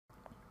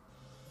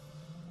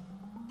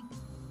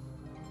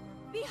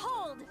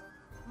Behold!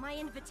 My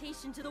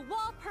invitation to the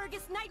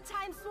Walpurgis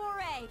nighttime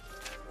soiree!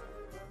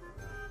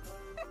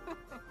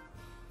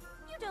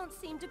 You don't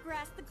seem to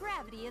grasp the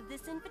gravity of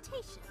this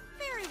invitation.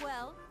 Very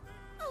well.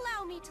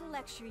 Allow me to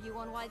lecture you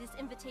on why this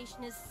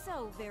invitation is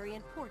so very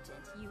important,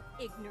 you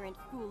ignorant,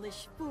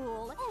 foolish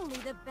fool. Only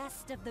the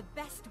best of the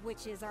best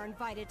witches are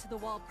invited to the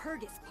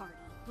Walpurgis party,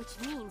 which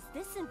means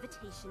this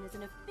invitation is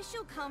an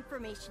official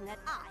confirmation that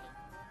I,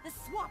 the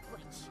Swamp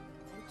Witch,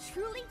 am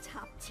truly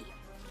top tier.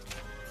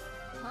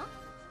 Huh?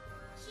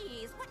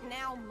 Jeez, what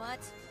now, Mutt?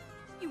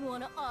 You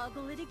wanna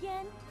ogle it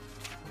again?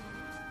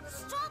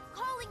 Stop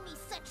calling me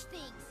such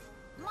things!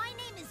 My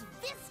name is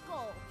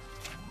Visco!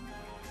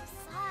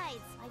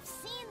 Besides, I've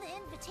seen the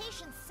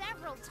invitation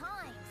several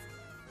times.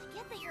 I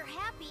get that you're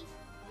happy,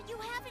 but you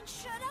haven't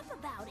shut up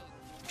about it.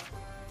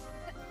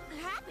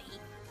 Happy?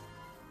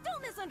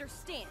 Don't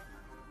misunderstand.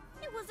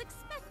 It was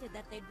expected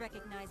that they'd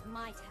recognize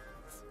my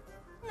talents.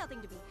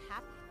 Nothing to be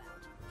happy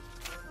about.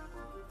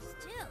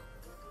 Still,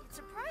 it's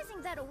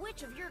surprising that a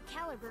witch of your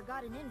caliber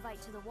got an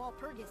invite to the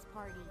Walpurgis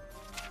party.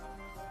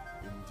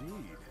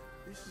 Indeed.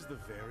 This is the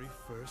very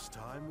first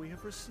time we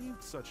have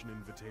received such an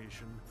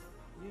invitation.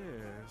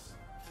 Yes.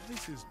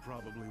 This is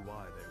probably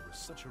why there was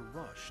such a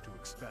rush to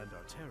expand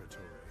our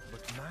territory.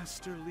 But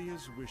Master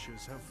Leah's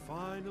wishes have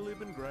finally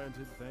been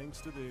granted thanks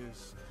to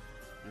this.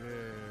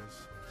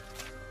 Yes.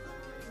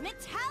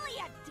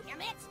 Metalia,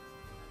 damn it!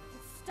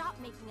 Stop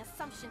making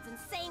assumptions and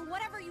saying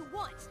whatever you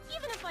want,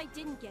 even if I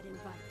didn't get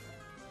invited.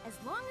 As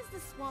long as the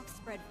swamp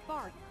spread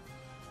far enough,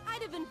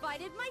 I'd have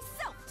invited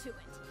myself to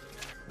it.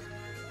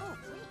 Oh,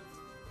 wait.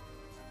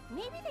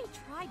 Maybe they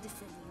tried to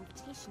send the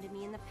invitation to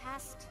me in the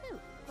past, too.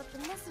 But the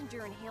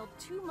messenger inhaled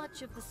too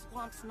much of the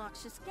swamp's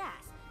noxious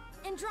gas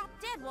and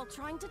dropped dead while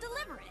trying to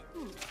deliver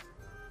it.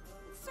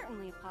 It's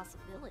certainly a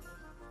possibility.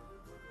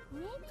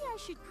 Maybe I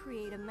should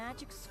create a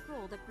magic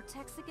scroll that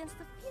protects against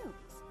the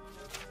fumes.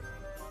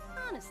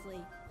 Honestly,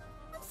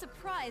 I'm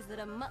surprised that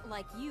a mutt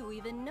like you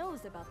even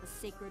knows about the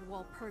sacred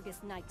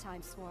Walpurgis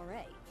nighttime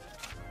soiree.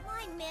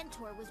 My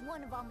mentor was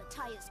one of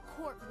Amataya's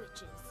court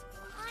witches.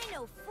 I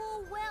know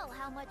full well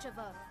how much of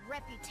a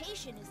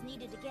reputation is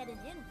needed to get an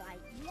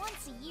invite.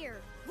 Once a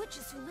year,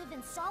 witches who live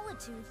in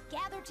solitude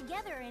gather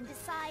together and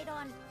decide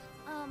on,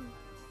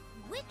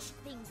 witch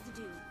things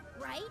to do,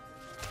 right?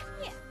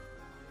 Yeah.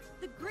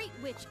 The great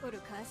witch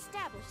Uruka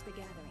established the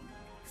gathering,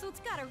 so it's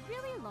got a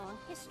really long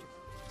history.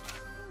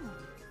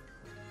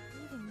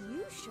 Even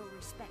you show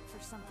respect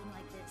for something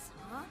like this,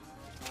 huh?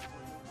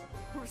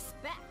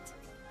 Respect?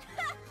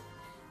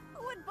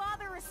 Who would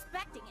bother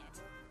respecting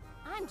it?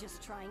 I'm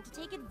just trying to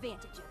take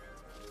advantage of it.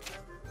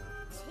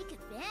 Take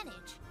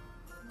advantage?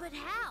 But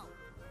how?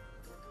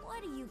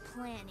 What are you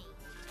planning?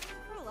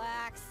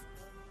 Relax.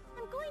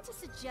 I'm going to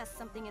suggest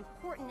something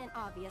important and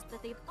obvious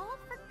that they've all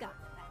forgotten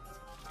about.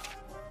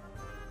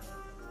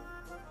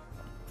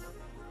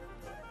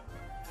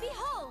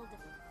 Behold!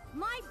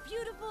 My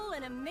beautiful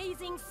and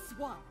amazing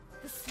swamp.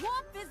 The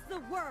swamp is the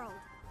world.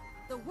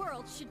 The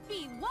world should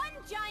be one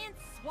giant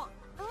swamp.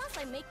 Unless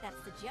I make that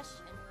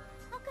suggestion,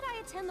 how could I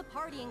attend the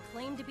party and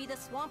claim to be the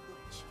Swamp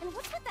Witch? And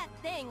what's with that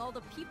thing all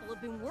the people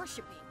have been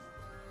worshipping?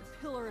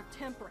 The Pillar of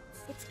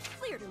Temperance. It's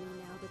clear to me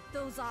now that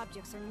those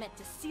objects are meant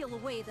to seal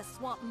away the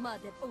swamp mud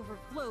that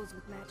overflows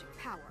with magic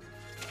power.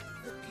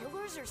 The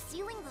pillars are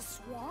sealing the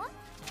swamp?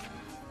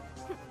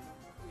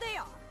 They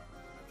are.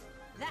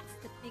 That's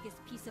the biggest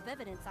piece of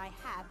evidence I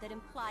have that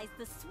implies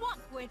the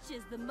Swamp Witch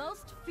is the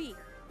most feared.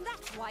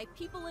 That's why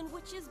people and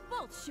witches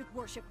both should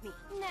worship me.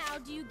 Now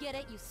do you get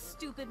it, you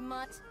stupid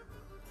mutt?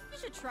 You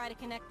should try to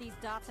connect these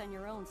dots on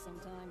your own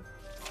sometime.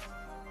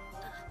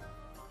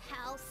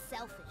 How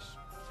selfish.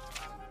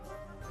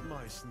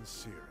 My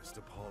sincerest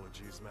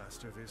apologies,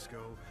 Master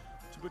Visco.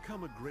 To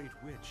become a great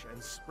witch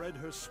and spread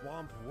her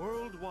swamp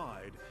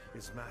worldwide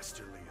is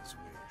Master Leah's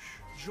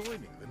wish.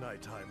 Joining the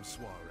nighttime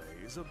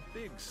soiree is a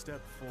big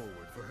step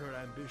forward for her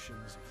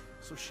ambitions,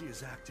 so she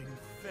is acting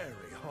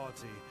very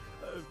haughty,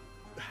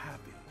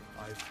 happy.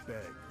 I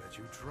beg that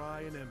you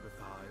try and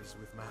empathize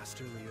with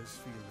Master Leah's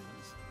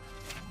feelings.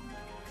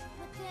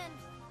 But then,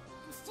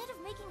 instead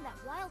of making that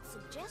wild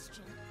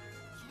suggestion,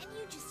 can't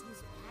you just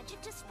use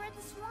magic to spread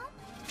the swamp?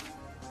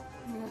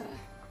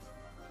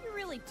 You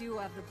really do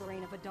have the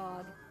brain of a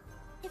dog.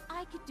 If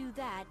I could do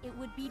that, it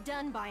would be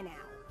done by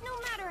now. No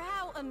matter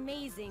how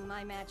amazing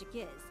my magic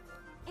is,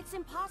 it's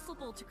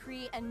impossible to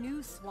create a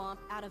new swamp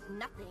out of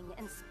nothing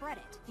and spread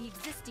it. The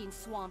existing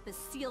swamp is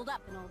sealed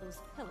up in all those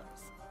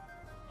pillars.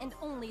 And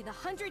only the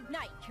 100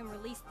 Knight can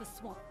release the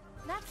swamp.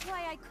 That's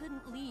why I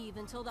couldn't leave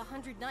until the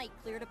 100 Knight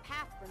cleared a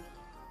path for me.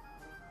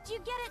 Do you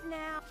get it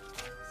now?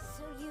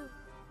 So you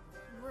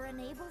were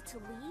unable to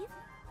leave?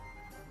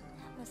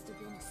 That must have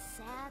been a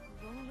sad,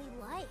 lonely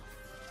life.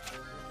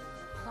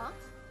 Huh?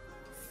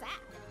 Sad?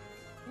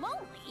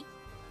 Lonely?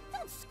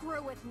 Don't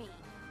screw with me.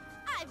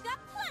 I've got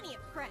plenty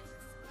of friends.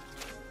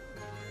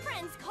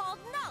 Friends called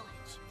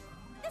knowledge.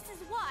 This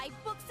is why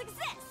books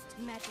exist.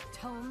 Magic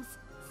tomes,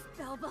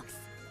 spell books,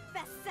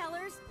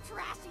 bestsellers,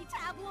 trashy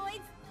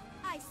tabloids.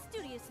 I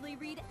studiously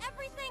read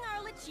everything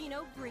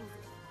Arlecchino brings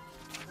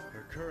me.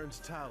 Her current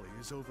tally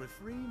is over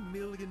 3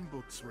 million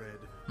books read.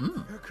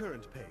 Her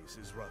current pace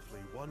is roughly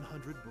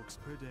 100 books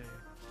per day.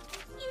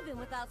 Even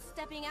without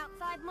stepping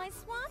outside my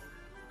swamp,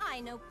 I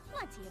know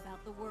plenty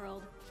about the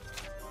world.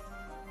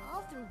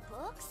 All through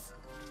books?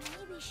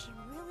 Maybe she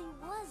really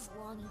was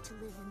longing to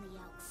live in the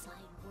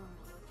outside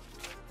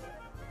world.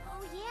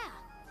 Oh yeah,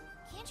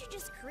 can't you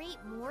just create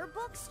more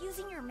books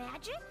using your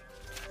magic?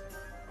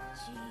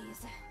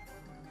 Jeez,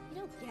 you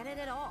don't get it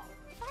at all.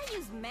 If I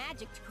use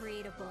magic to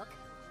create a book,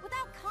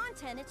 without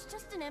content, it's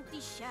just an empty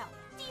shell.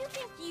 Do you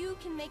think you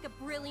can make a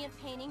brilliant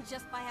painting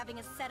just by having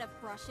a set of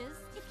brushes?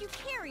 If you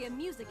carry a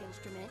music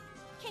instrument,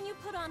 can you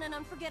put on an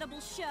unforgettable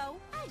show?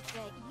 I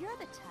bet you're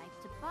the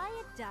type to buy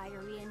a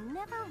diary and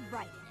never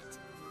write in it.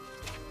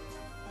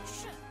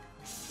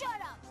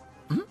 Shut up!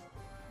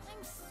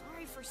 I'm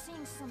sorry for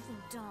saying something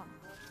dumb.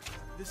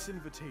 This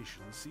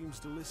invitation seems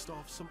to list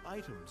off some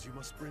items you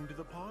must bring to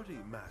the party,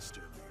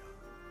 Master Leah.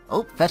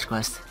 Oh, fetch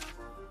quest.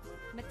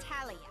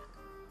 Metalia.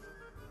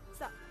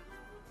 So,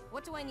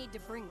 what do I need to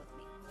bring with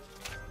me?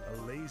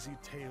 A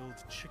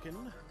lazy-tailed chicken,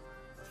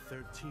 a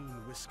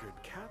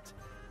 13-whiskered cat,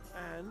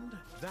 and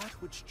that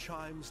which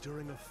chimes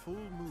during a full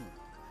moon,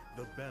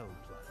 the bell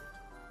plant.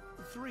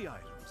 3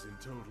 items in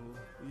total,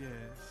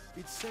 yes.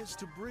 It says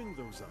to bring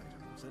those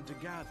items and to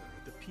gather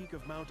at the peak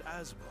of Mount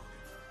Asbrook,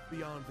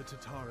 beyond the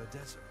Tatara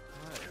Desert.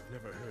 I have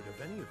never heard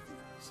of any of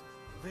these.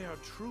 They are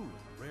truly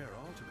rare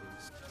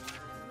articles.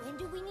 When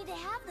do we need to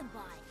have them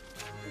by?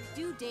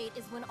 The due date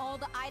is when all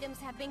the items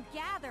have been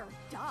gathered,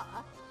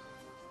 duh.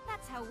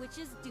 That's how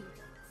witches do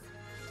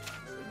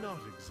things. Not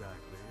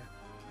exactly.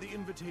 The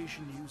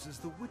invitation uses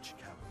the witch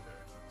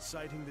calendar,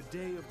 citing the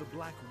day of the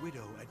Black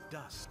Widow at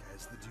dusk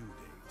as the due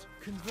date.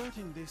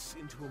 Converting this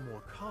into a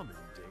more common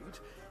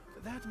date,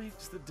 that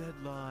makes the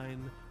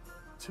deadline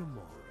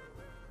tomorrow.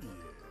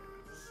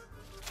 Yes.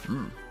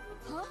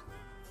 Huh?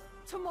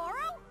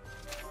 Tomorrow?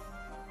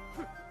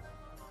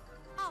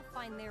 I'll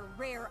find their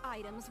rare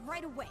items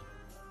right away.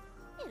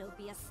 It'll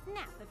be a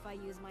snap if I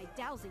use my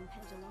dowsing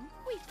pendulum.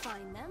 We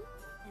find them,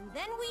 and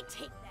then we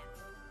take them.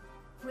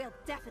 We'll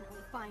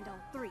definitely find all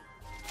 3.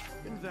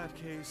 In that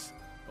case,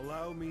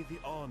 allow me the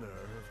honor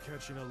of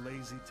catching a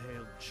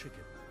lazy-tailed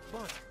chicken.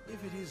 But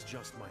if it is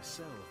just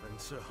myself and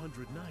Sir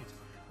Hundred Knight,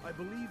 I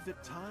believe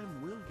that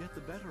time will get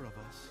the better of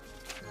us.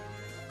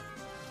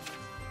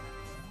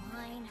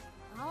 Fine,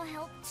 I'll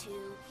help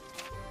too.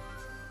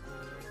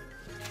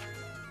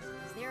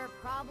 Is there a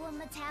problem,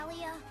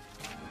 Metalia?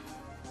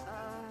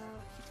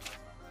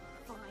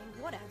 Fine,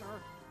 whatever.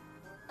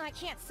 I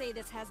can't say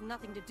this has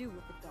nothing to do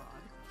with the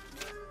dog.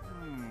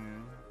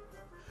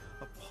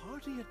 A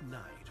party at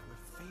night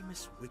where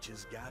famous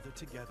witches gather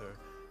together.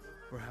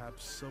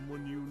 Perhaps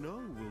someone you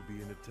know will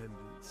be in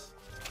attendance.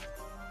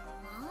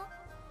 Huh?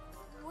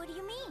 What do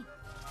you mean?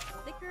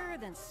 Thicker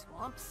than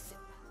swamp soup.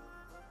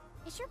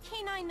 Is your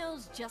canine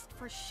nose just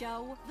for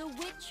show? The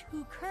witch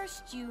who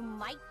cursed you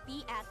might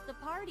be at the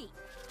party.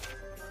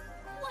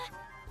 What?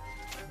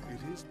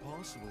 It is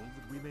possible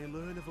that we may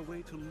learn of a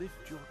way to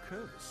lift your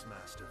curse,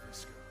 Master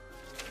Visco.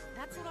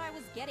 That's what I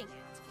was getting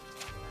at.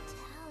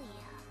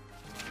 Metalia.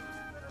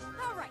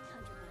 All right,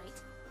 Hundred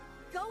Knight.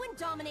 Go and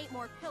dominate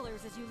more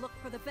pillars as you look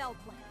for the bell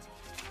plant.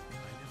 I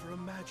never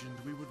imagined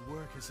we would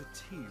work as a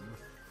team.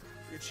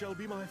 It shall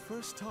be my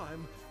first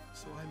time,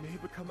 so I may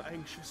become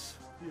anxious,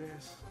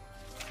 yes.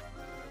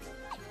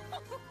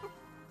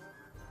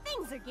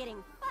 Things are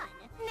getting fun.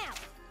 Now,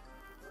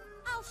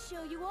 I'll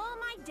show you all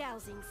my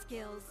dowsing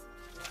skills.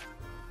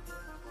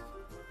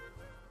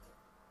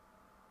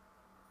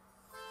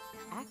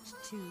 Act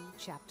 2,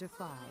 Chapter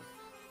 5.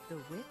 The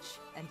Witch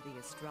and the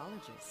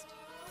Astrologist.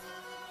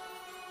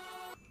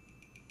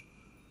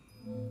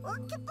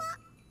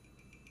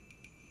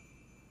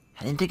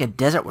 I didn't think a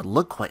desert would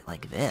look quite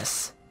like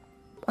this.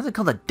 Why's it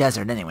called a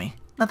desert anyway?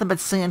 Nothing but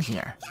sand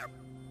here.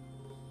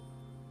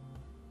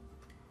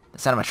 The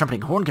sound of a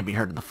trumpeting horn can be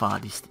heard in the far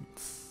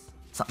distance.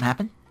 Something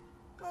happened?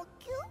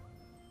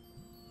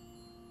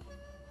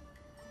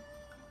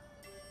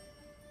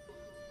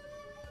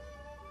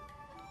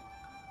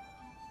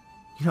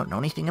 You don't know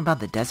anything about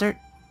the desert?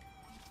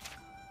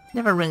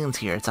 Never rains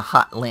here. It's a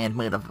hot land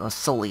made of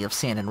solely of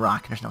sand and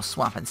rock, and there's no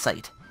swamp in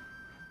sight.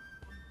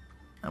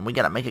 And we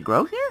gotta make it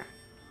grow here?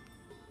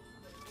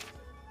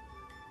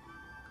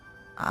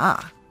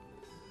 Ah.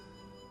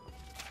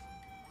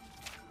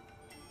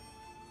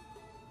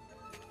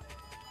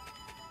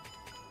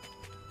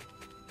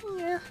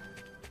 Yeah.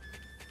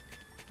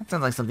 That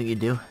sounds like something you'd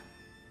do.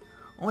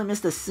 Only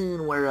missed the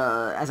scene where,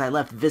 as I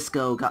left,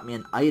 Visco got me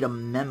an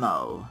item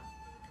memo.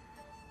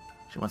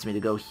 She wants me to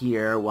go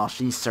here while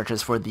she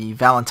searches for the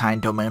Valentine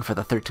domain for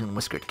the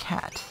 13-whiskered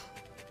cat.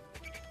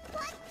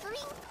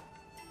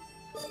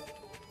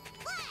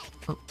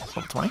 Oh,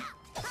 level 20?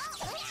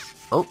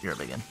 Oh, you're a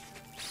big one.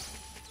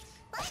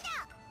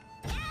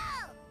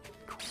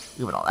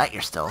 Even all that,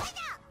 you're still.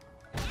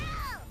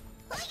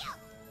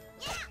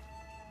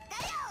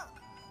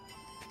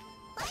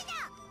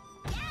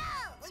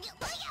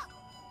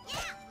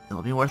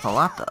 It'll be worth a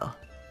lot, though.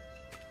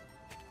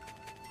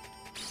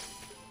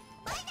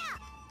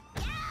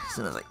 As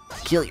soon as I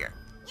kill you.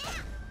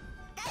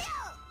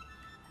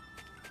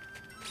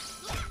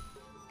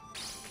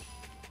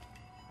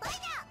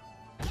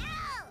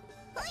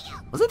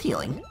 Was it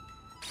healing?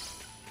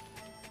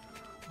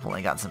 I've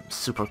only got some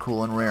super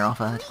cool and rare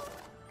off of it.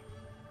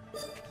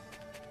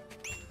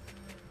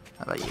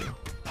 How about you?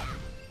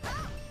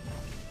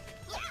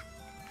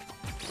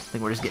 I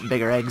think we're just getting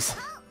bigger eggs.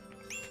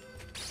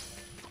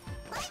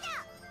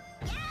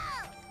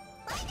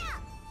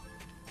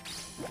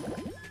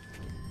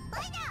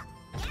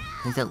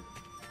 I think so.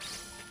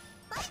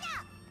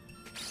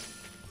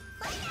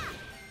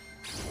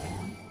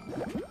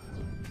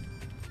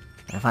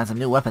 Gotta find some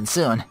new weapons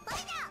soon.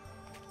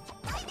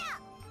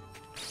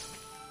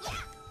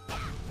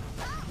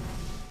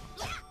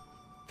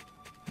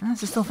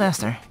 This is still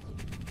faster.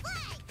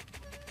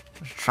 I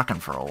was trucking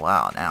for a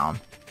while now.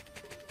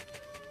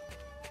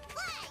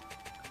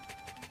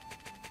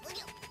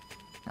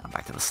 Now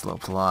back to the slow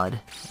plod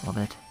a little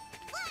bit.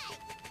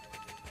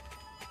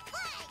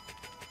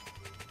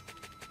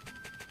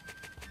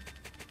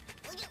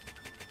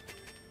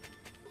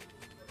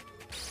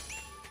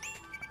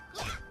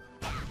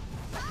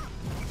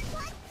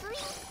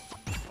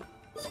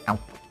 Ow.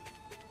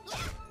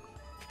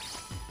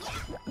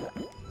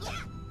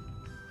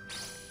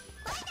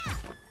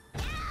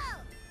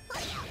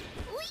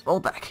 Roll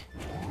back.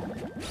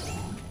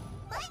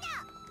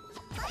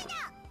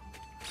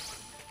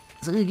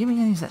 So you're giving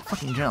me that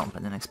fucking jump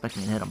and then expect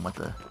me to hit him with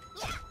the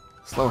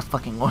slowest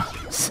fucking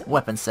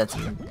weapon sets. So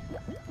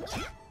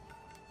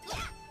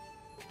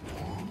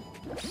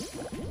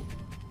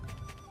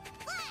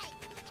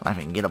if I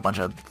can get a bunch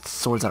of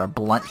swords that are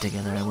blunt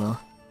together, I will.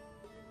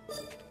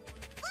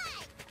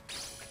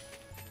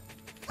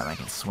 And I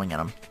can swing at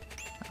them.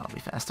 That'll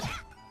be faster.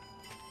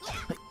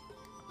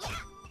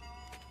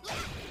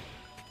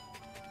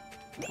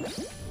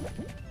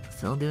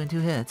 Still doing 2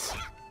 hits.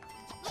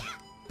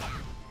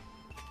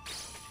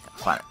 Gotta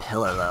find a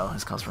pillar though.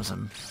 This calls for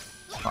some.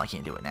 Well, I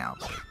can't do it now.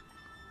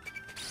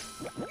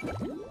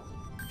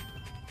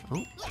 But...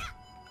 Ooh.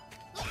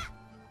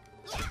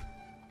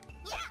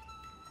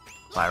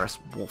 Virus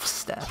wolf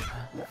step.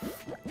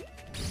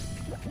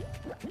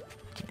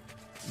 Can't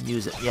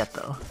use it yet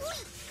though.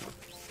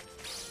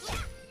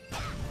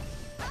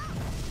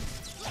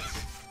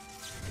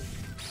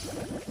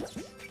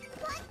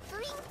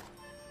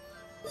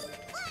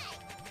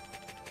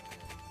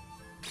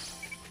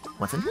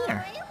 What's in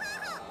here?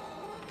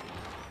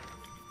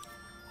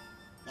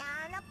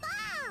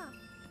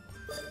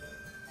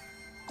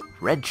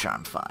 Red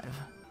Charm 5.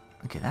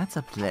 Okay, that's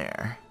up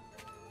there.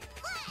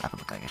 That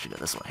would look like I should go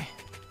this way.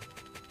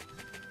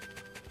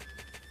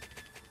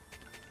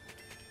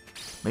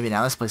 Maybe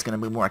now this place is gonna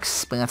be more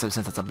expansive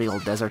since it's a big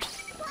old desert.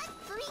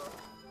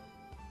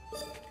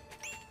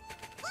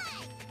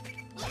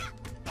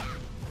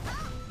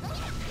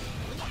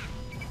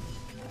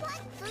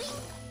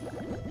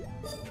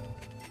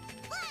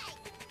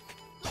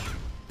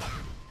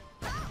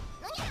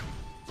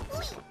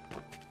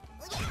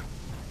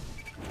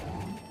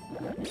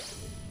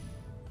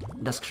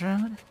 Dusk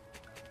Shroud?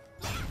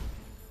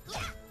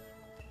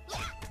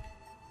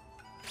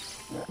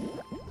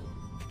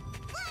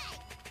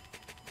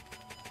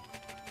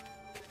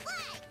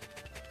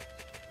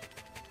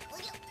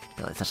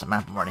 Really touch the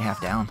map, I'm already half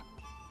down.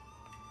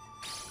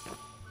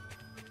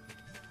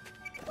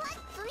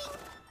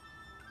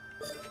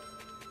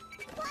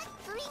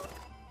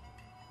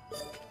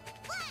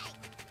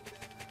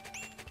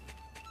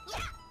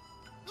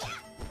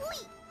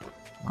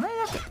 Why do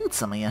I have to eat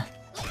some of you?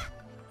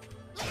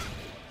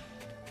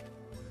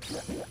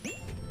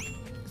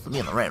 This will be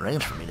in the right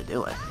range for me to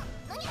do it.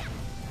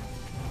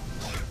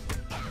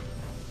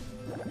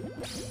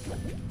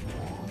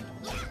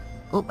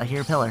 Oh, I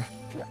hear a pillar.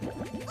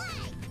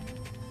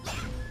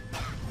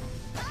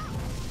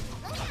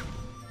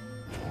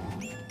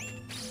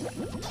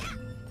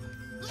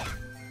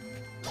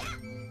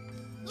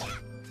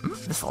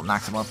 This'll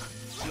knock him up.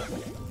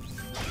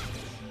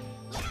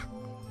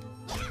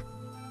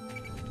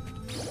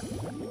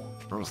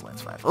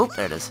 Roseland's 5. Oh,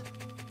 there it is.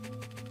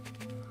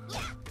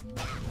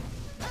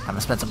 I'm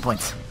gonna spend some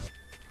points.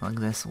 Plug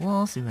this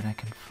wall, see what I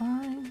can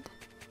find.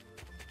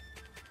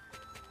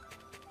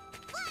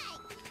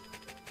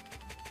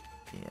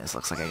 Yeah, this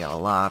looks like I got a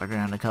lot of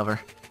ground to cover.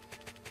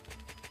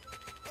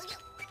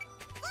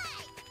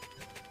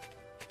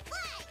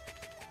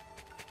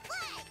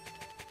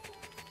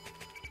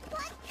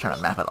 Trying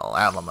to map it all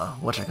out on the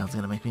whatchagon's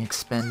gonna make me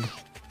expend.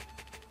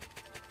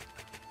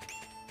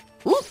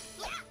 Ooh!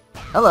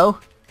 Hello!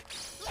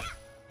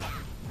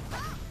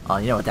 Oh,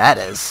 you know what that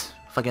is?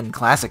 Fucking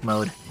classic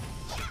mode.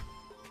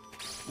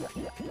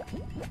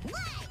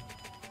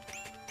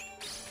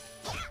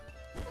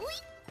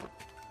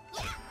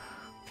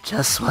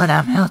 Just when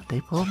I'm out,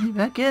 they pulled me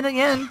back in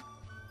again.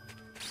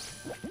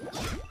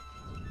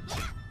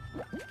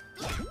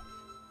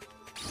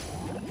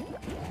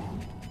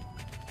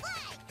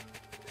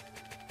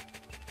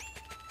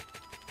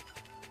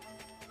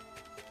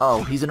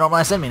 Oh, he's a normal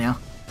enemy now.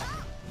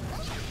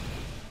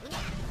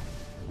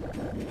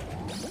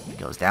 He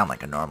goes down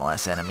like a normal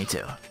enemy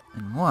too.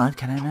 And what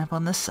can I map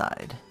on this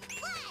side?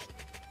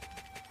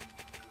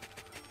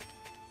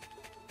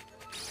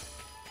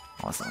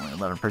 Oh, it's only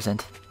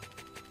 11%.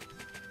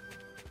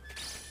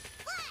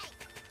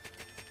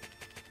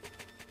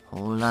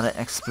 Whole lot of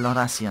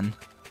exploration.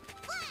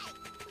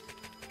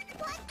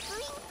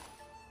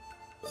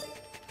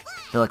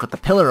 I feel like with the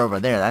pillar over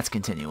there, that's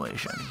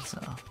continuation, so...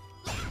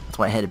 That's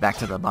why I headed back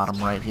to the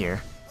bottom right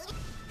here.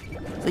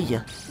 See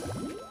ya.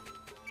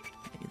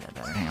 Get that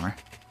better hammer.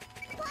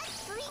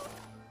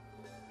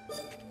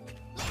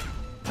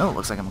 Oh,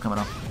 looks like I'm coming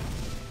up.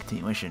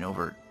 Continuation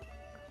over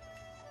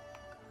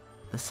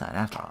this side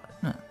after all.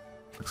 Huh.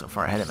 Looks so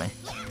far ahead of me.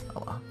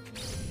 Oh well.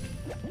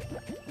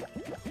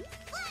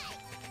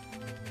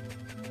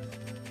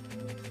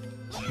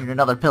 Here's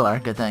another pillar,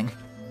 good thing.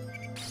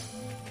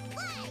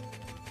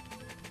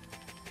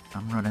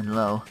 I'm running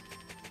low.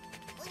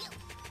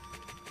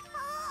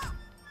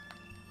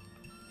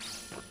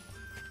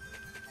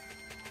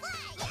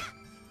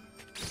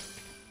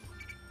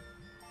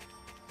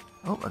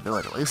 Oh, a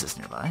village oasis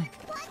nearby.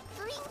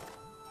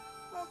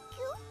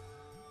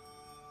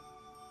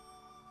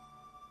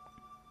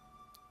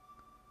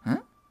 Huh?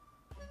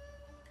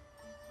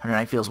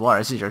 109 feels water.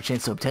 This is your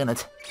chance to obtain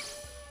it.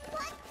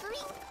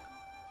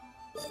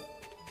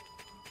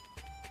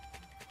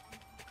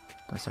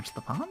 Do I search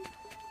the pond?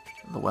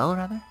 The well,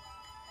 rather?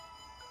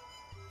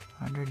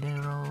 100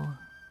 arrow.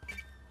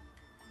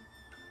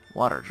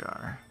 Water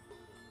jar.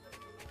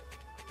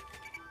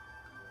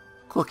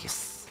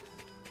 Cookies.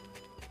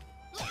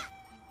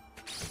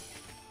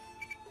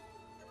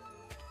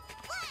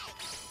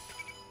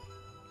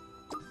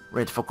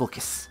 Ready for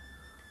cookies.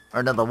 Or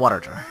another water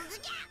jar.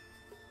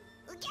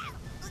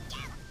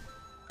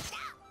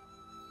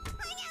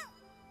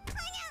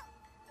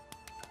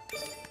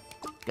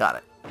 Got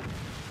it.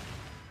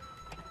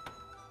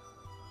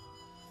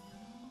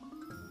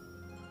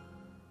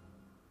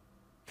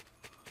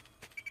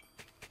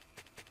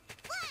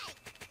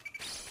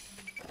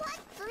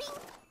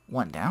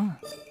 One down.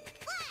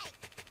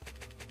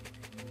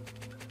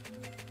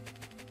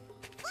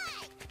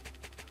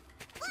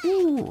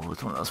 Ooh,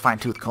 it's one of those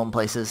fine-tooth comb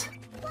places.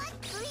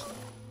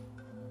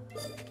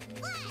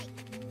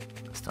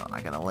 Still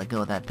not gonna let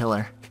go of that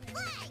pillar.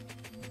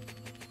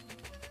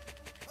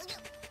 I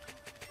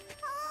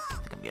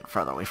think I'm getting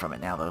farther away from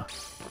it now, though.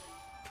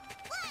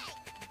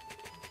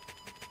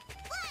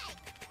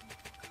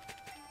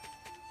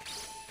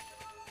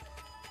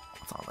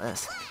 What's all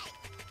this?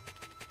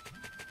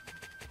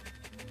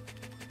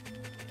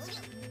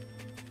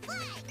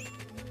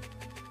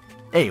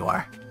 There you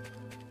are.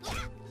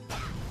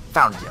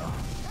 Found you.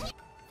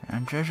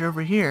 Found treasure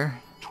over here.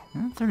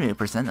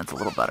 38%, that's a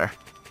little better.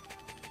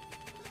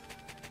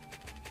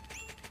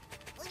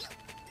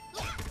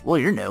 Well,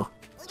 you're new.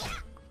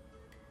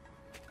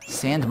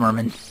 Sand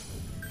merman.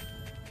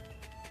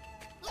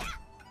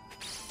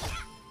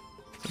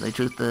 So they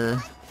treat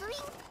the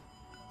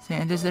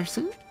sand as their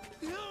suit?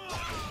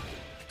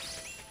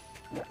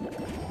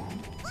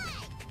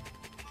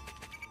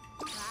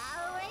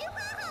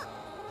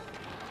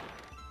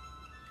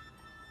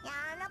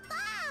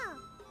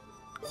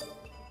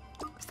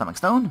 Stomach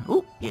stone?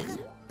 Ooh, yeah.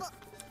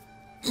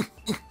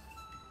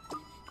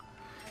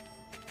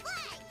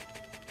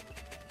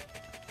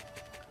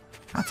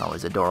 That's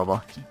always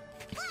adorable.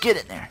 Get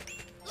in there.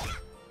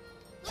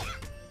 I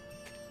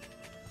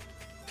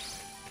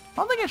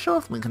don't think I show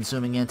off when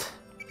consuming it.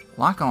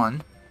 Lock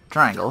on.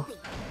 Triangle.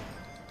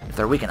 If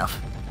they're weak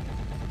enough.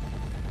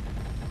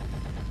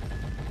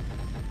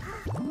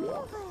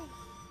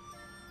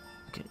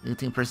 Okay,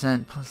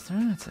 18% plus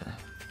 3. That's a...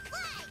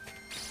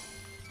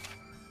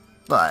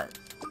 But...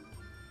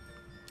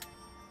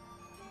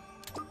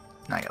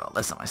 Now I got all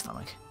this on my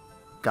stomach.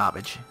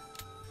 Garbage.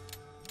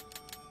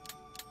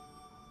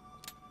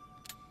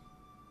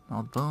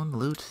 Old bone,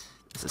 loot.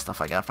 This is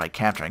stuff I got by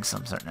capturing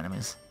some certain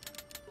enemies.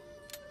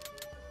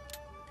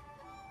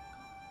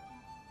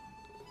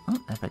 Oh,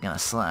 epic and a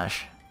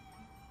slash.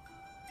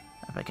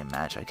 Epic and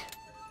magic.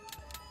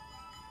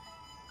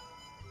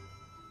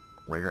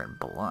 Rare and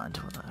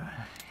blunt with a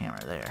hammer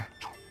there.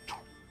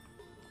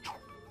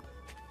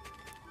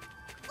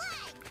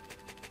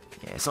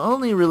 Yeah, so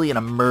only really in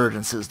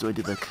emergencies do I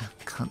do the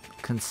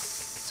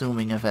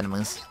consuming of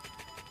enemies.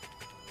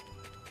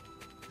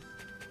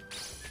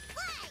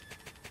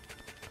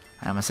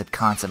 I almost said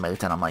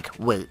consummate, and I'm like,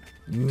 wait,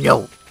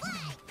 no!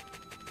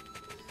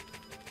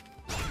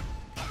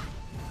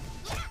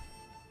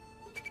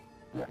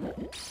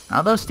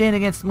 Although stand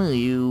against me,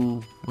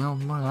 you, well,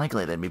 more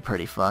likely they'd be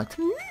pretty fucked.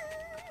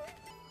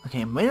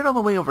 Okay, made it all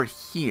the way over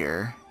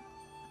here.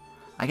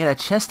 I got a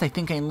chest I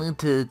think I need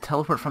to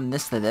teleport from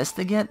this to this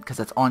to get, because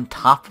it's on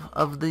top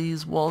of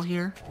these walls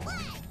here.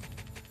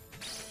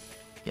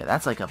 Yeah,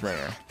 that's like up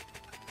there.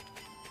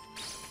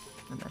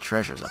 And the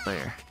treasure's up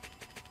there.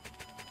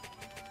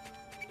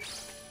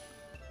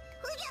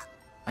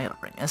 I gotta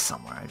bring this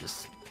somewhere, I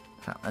just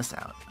found this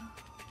out.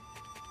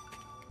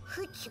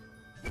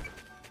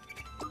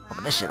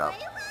 Open this shit up.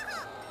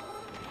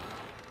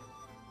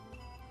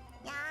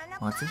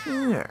 What's in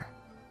here?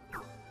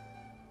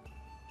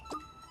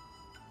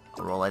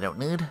 the roll I don't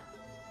need.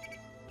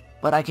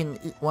 But I can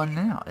eat one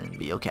now and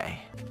be okay.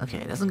 Okay,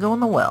 it doesn't go in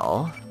the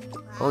well.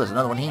 Oh, there's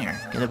another one here.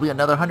 Can it be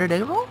another 100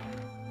 egg roll?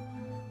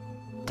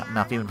 Topping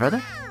off even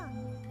further?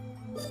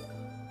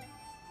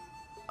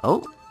 Oh!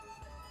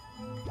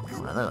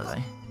 One of those,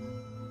 eh?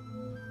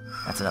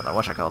 That's another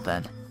whatchamacallit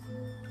then.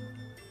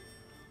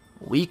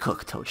 We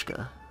cook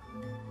Tochka.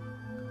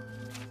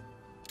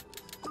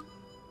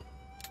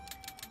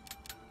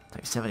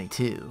 Type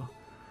 72.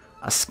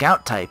 A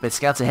scout type. It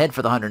scouts ahead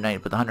for the 100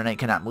 Knight, but the 100 Knight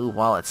cannot move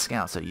while it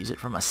scouts, so use it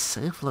from a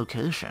safe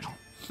location.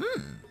 I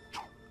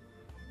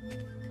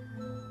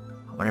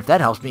wonder if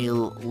that helps me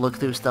look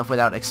through stuff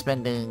without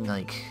expending,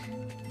 like,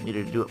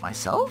 meter to do it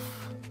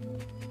myself?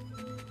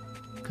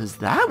 Because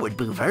that would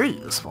be very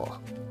useful.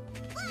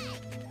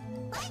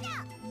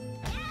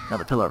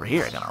 Another pillar over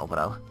here I gotta open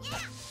up.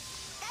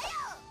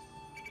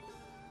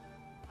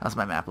 How's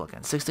my map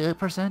looking?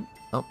 68%?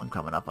 Oh, I'm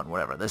coming up on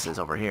whatever this is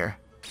over here.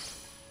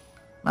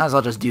 Might as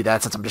well just do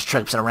that since I'm just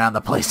traipsing around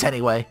the place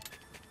anyway.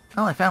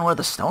 Oh, I found where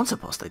the stone's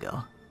supposed to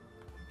go.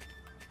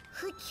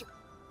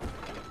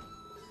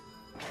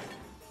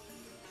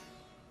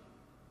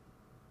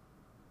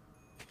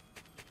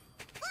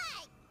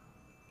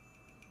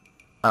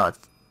 Oh, it's...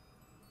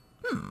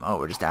 Oh,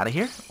 we're just out of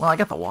here? Well, I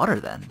got the water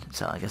then,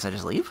 so I guess I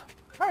just leave?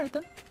 Alright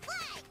then.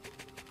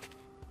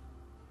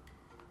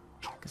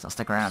 Guess I'll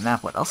stick around and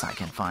map what else I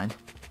can find.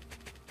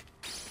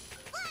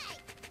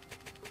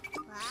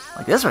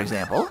 Like this, for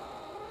example.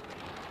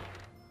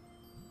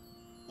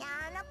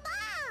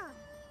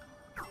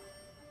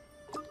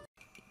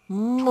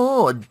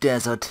 More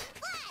desert.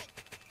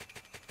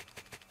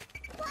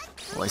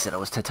 Well, I said it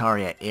was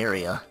Tataria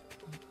area.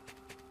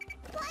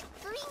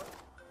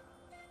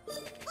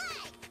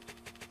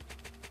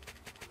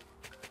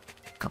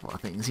 Couple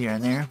of things here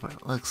and there, but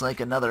it looks like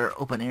another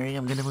open area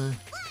I'm gonna move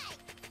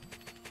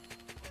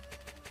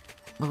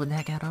the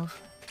heck out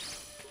of.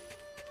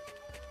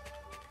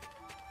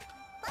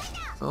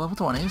 So level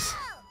 20s.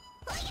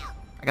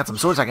 I got some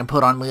swords I can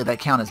put on me that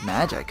count as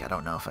magic. I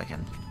don't know if I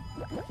can...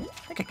 I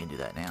think I can do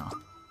that now.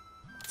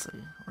 Let's see.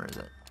 Where is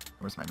it?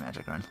 Where's my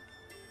magic run?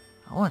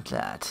 I want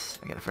that.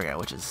 I gotta figure out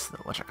which is the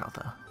whatchamacallit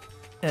though.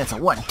 And it's a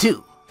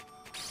 1-2.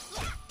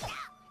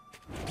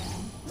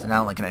 So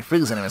not only can I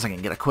freeze enemies, I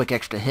can get a quick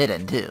extra hit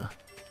in too.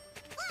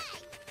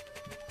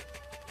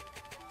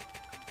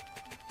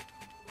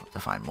 Hope to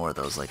find more of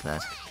those like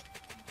that.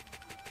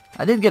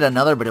 I did get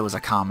another, but it was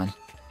a common.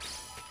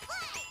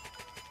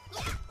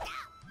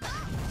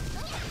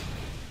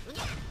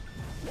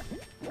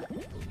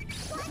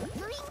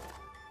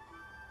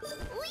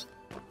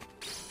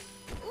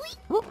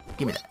 Whoop,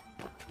 give me that.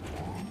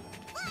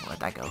 Let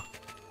that go.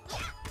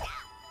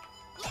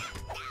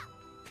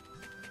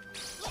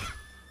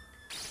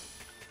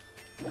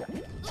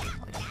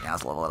 Now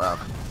let's level it up.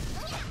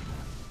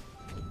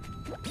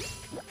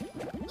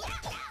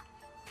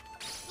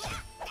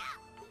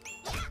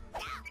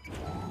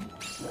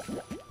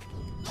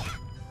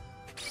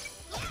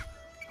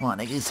 Come on,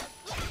 niggas.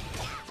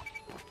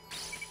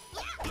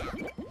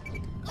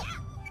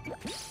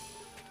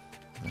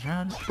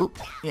 Oop,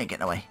 you ain't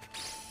getting away.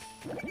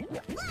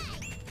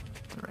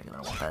 The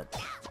regular want that.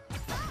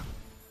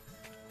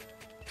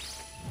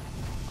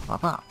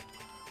 Pop up.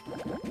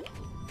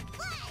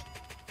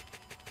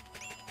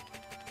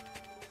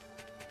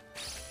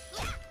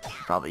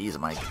 Probably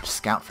using my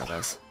scout for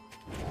this.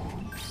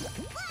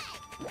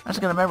 I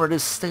just gotta remember to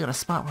stay in a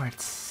spot where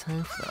it's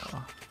safe though.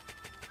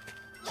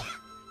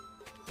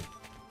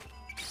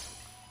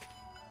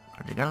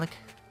 Pretty garlic.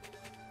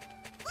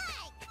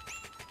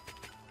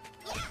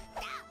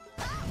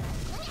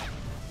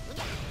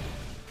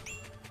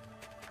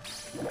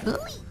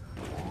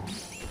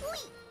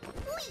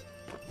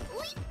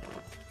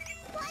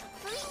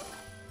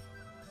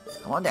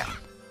 Come on down.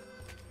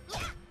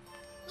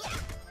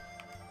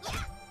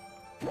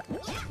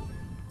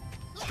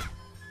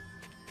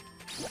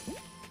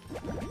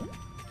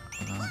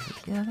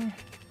 Together.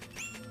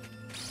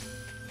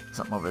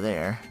 Something over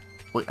there.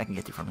 Wait, I can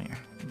get you from here.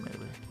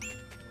 Maybe.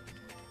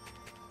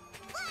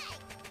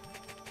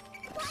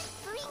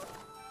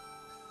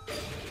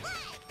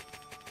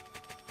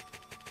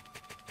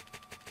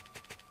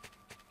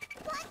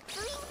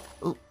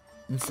 Oh,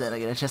 instead I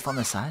get a chest on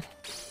this side.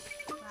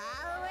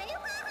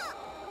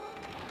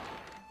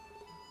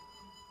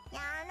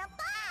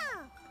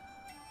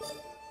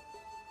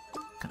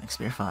 Connect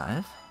Spear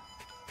 5.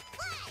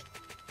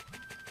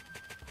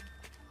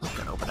 Oh,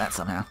 gotta open that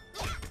somehow.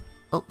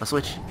 Oh, a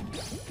switch.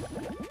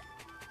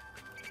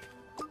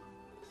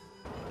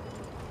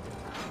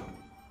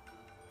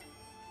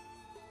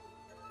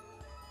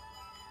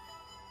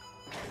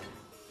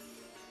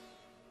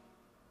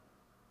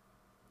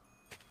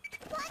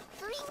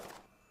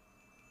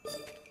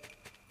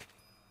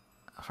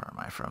 How far am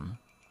I from?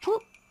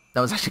 Whoop.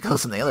 That was actually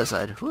close on the other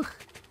side. Whew.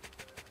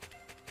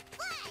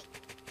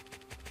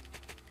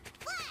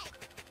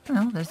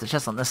 Well, there's the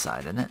chest on this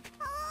side, isn't it?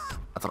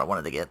 That's what I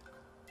wanted to get.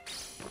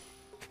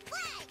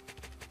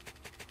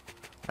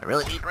 What I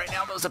really need right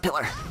now, though, is a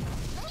pillar.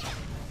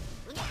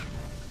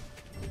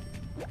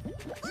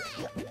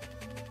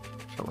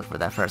 I'll look for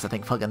that first. I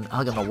think hugging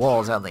the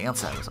walls on the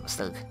outside was a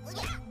mistake.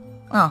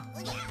 Well,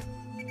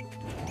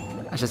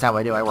 that's just how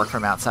I do. I work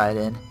from outside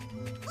in.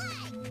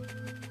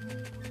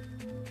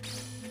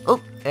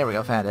 Oh, there we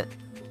go. Found it.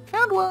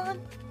 Found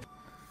one.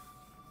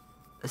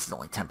 This is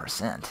only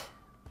 10%.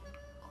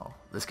 Oh,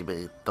 this could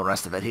be the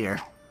rest of it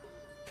here.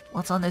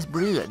 What's on this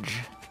bridge?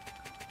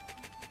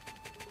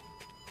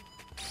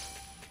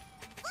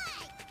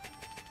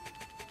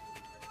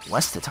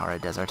 West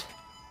Tatara Desert.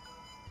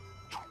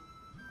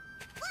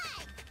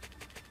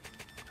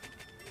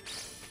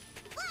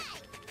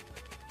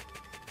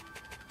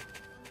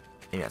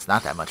 Maybe it's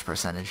not that much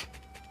percentage.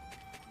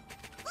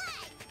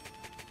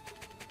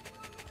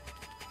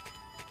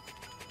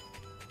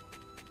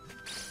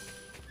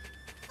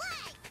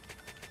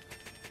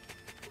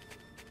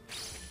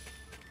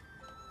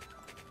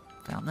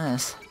 Found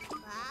this.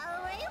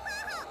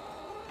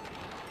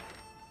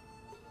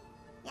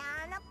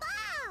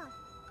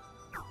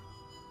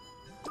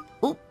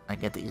 Oh, I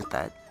get to eat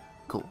that.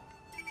 Cool.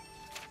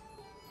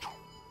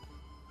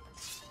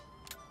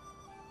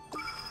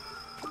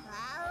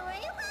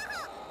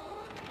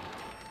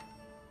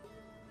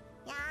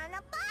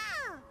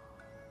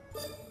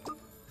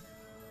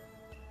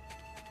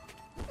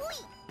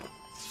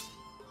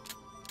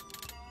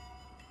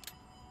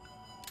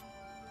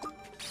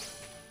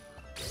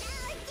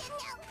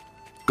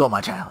 Go,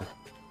 my child.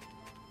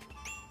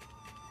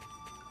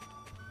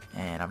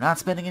 And I'm not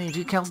spending any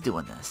decals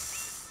doing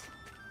this.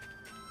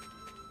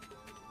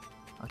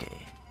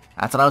 Okay.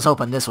 That's what I was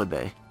hoping this would be.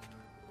 I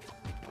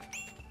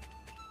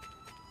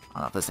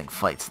don't know if this thing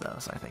fights, though,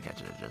 so I think I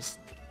should just...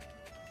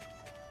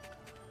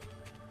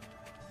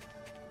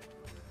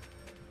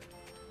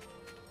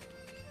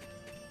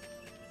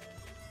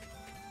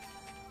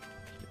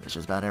 It's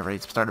just about every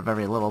start of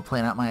every level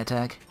playing out my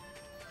attack.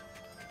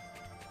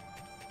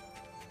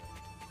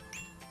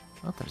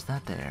 Oh, there's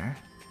that there.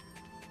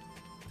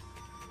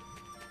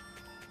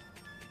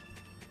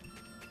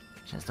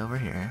 Just over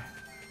here.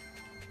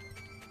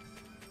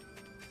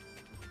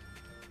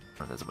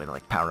 Or there's a way to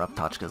like power up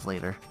Tochkas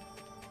later.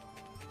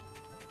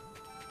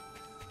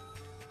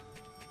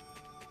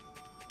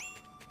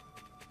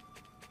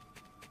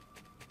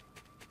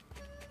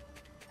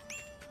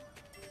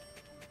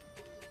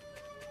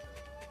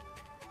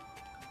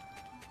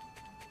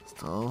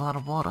 Still a lot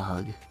of water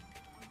hug.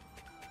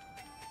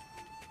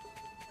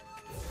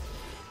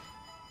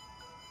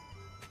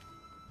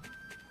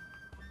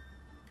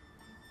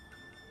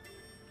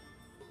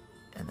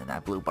 And then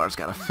that blue bar's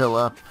gotta fill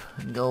up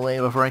and go away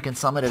before I can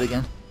summon it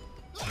again.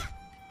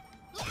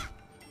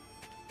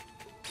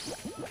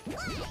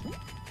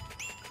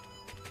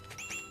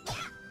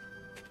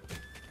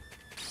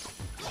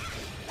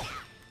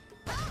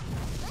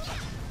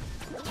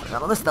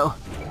 Got all this though.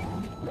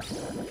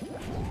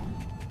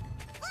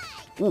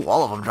 Ooh,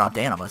 all of them dropped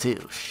anima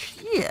too.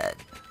 Shit.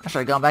 I should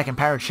have gone back and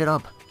powered shit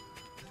up.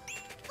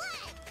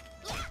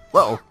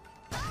 Whoa.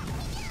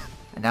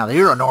 And now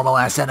you're a normal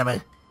ass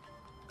enemy.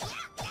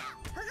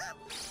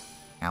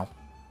 Ow.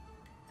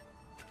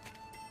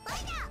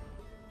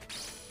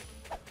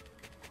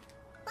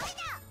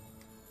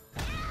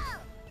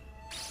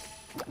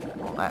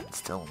 Well, that's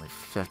still only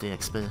 50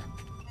 XP.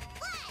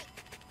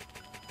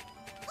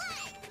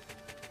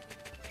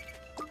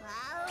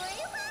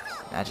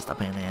 That's just a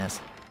pain in the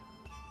ass.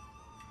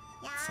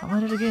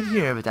 Summon it again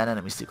here, but that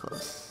enemy's too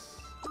close.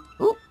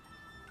 Ooh!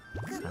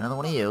 Another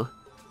one of you.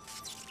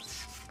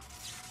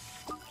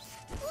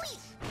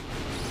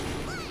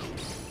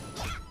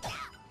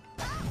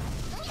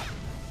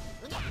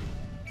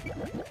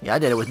 Yeah, I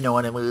did it with no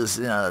enemies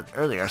in an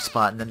earlier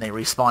spot, and then they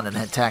respawned and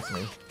attacked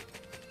me.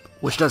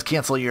 Which does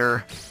cancel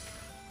your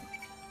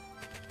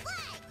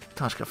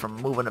Tochka from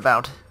moving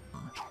about.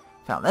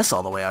 Found this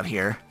all the way out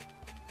here.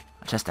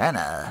 Just in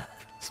a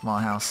small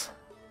house.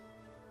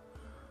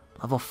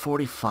 Level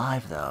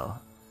 45, though.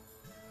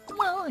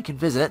 Well, I can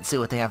visit it and see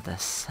what they have to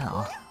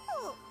sell.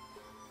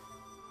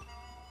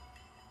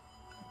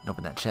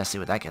 Open that chest, see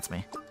what that gets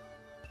me.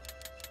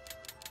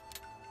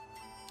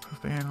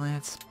 Barbarian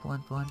Lance,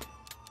 Blood. //.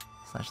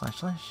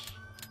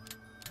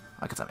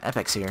 I got some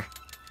epics here.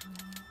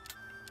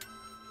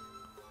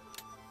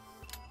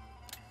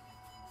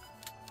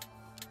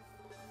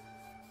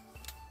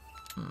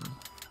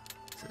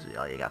 This is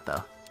all you got,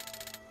 though.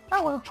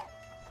 Oh well.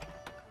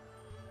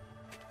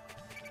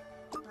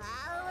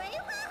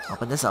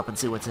 Open this up and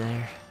see what's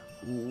there.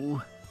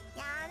 Ooh.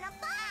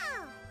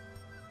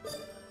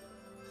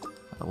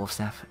 The wolf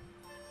staff.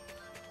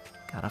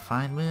 Gotta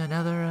find me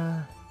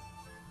another,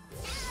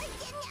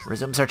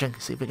 Resume searching,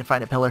 see if we can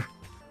find a pillar.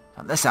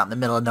 Found this out in the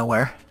middle of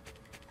nowhere.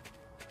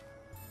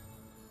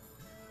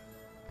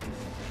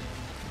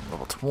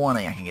 Level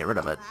 20, I can get rid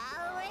of it.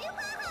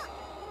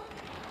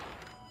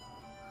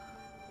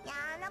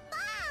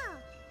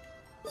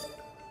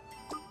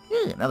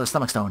 Another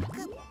stomach stone.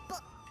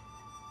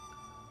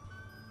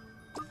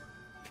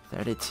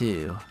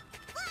 32.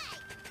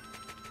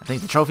 I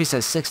think the trophy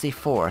says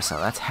 64, so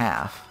that's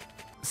half.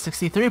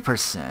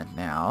 63%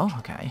 now.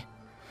 Okay.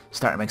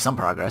 Starting to make some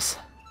progress.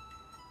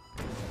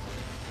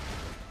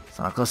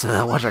 So not close to the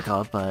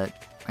whatchamacallit, but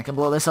I can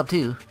blow this up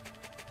too.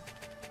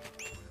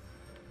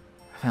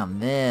 I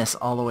found this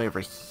all the way over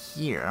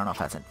here. I don't know if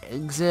that's an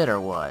exit or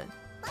what.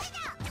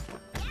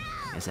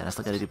 Like I said, I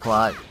still gotta do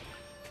plot.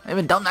 I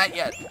haven't done that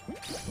yet.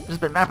 Just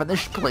been mapping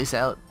this place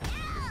out.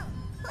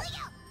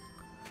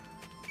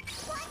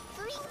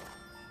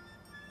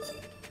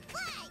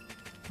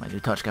 My new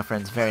Tochka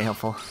friend's very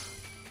helpful.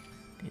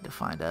 Need to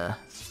find a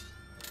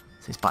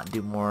safe spot and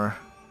do more.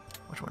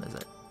 Which one is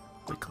it?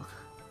 We cook.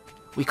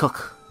 We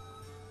cook.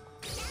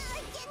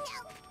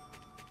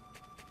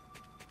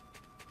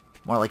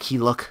 More like he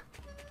look.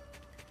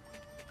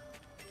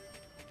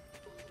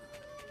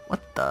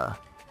 What the?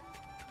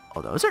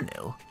 Oh, those are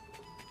new.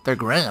 They're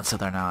grand, so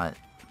they're not.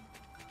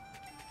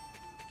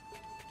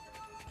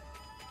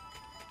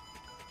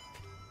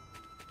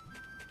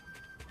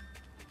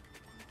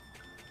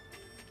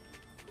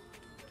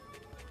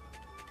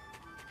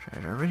 Try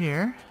it over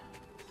here.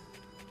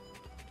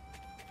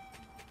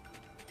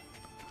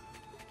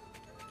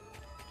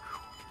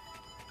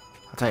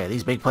 I'll tell you,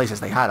 these big places,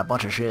 they hide a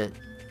bunch of shit.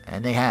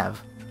 And they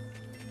have.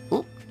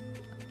 Oop.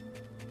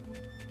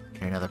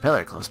 Here's another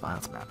pillar close by.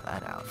 Let's map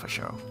that out for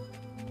sure.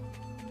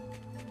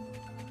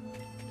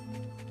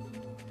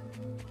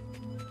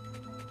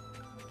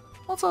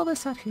 What's all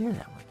this out here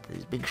then with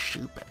these big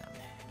shoop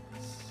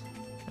enemies?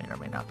 May or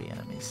may not be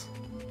enemies.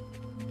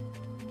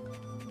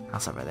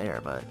 House over there,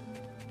 but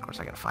of course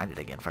I gotta find it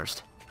again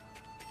first.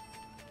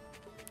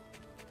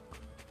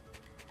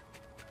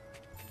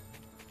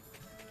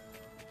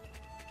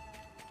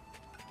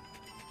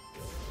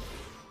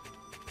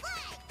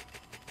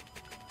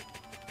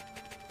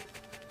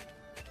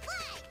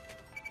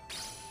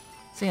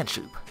 Sand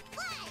shoop.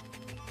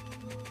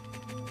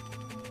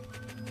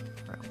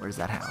 Right, where's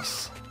that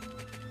house?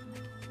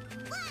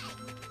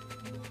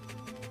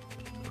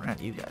 Around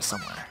you guys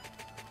somewhere.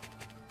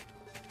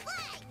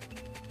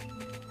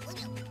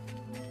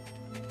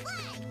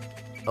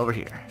 Over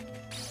here.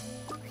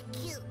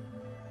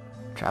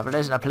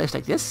 Travelers in a place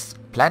like this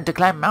plan to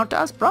climb Mount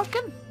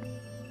Osbrocken?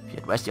 If you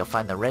head west, you'll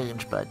find the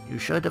range, but you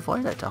should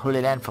avoid it. A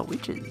holy land for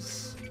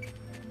witches.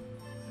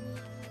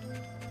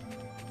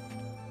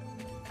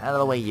 Out of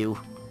the way, you.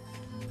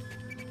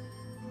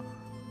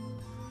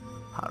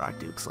 Hot Rock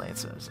Duke's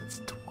Lancers. It's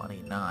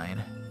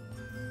 29.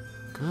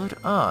 Good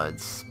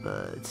odds,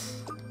 but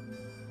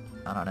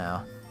I don't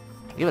know.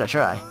 Give it a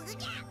try. I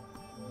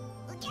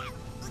don't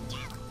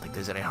think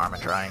there's any harm in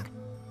trying.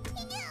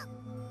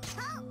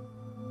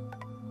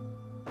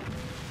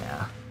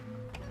 Yeah.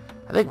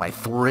 I think my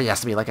 3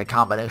 has to be like a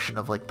combination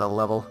of like the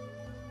level.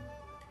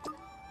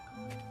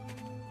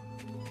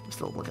 I'm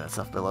still looking at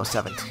stuff below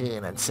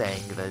 17 and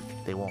saying that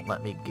they won't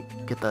let me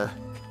get the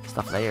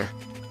stuff there.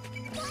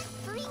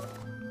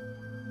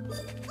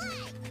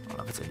 I don't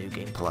know if it's a new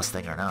game plus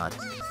thing or not.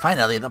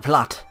 Finally, the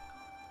plot.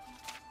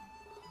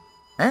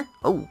 Huh?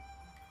 Oh.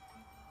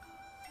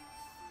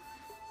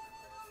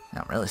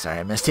 I'm really sorry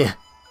I missed you.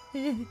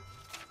 He's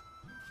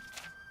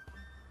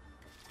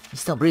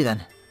still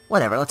breathing.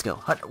 Whatever, let's go.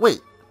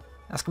 Wait!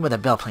 Ask him where the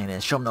bell plane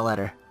is. Show him the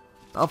letter.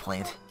 Bell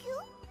plane.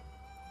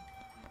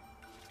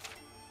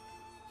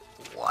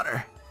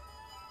 Water.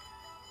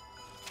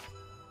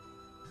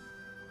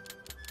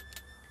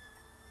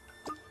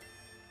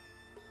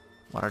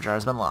 Water jar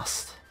has been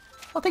lost.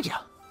 Oh, thank you.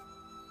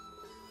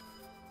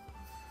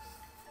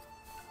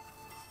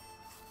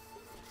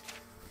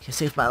 You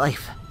saved my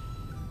life.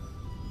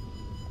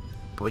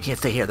 But we can't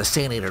stay here. The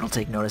Sand Eater will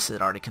take notice that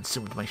it already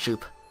consumed my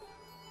soup.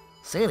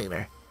 Sand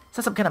Eater? Is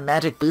that some kind of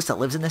magic beast that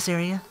lives in this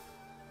area?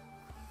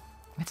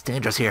 It's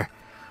dangerous here.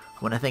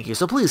 I want to thank you,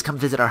 so please come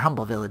visit our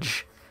humble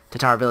village.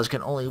 Tatara village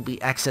can only be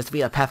accessed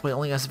via a pathway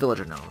only us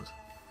villager knows.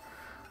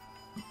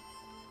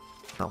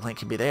 The link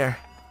can be there.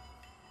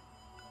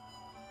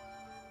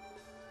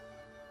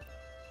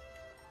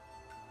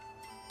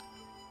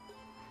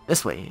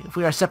 This way. If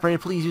we are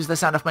separated, please use the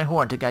sound of my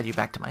horn to guide you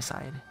back to my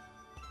side.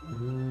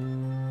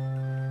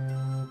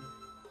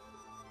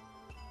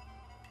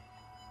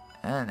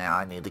 And now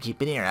I need to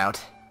keep an ear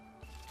out.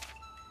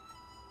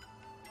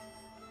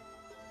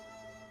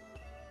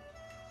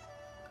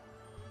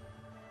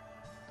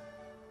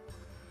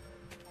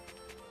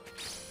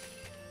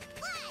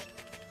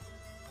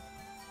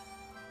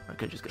 I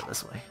could just go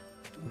this way.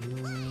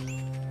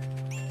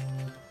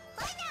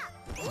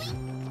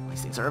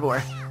 These things are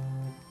everywhere.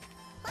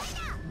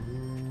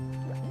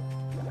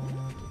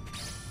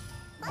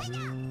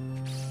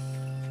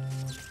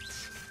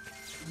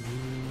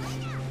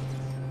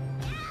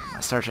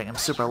 My searching, I'm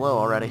super low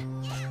already.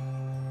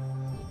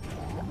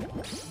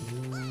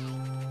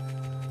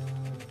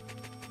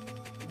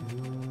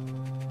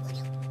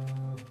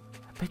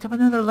 I picked up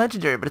another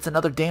legendary, but it's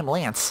another damn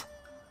lance.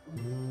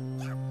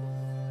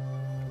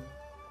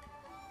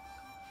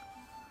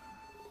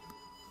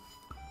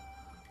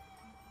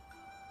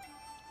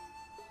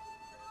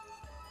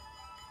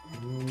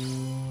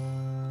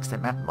 I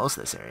mapped most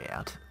of this area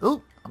out.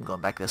 Ooh, I'm going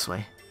back this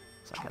way.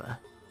 So I gotta...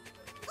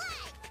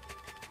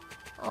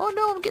 Oh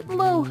no, I'm getting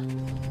low!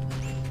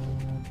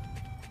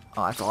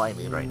 Oh, that's all I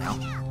need right now.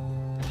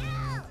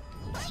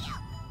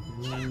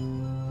 I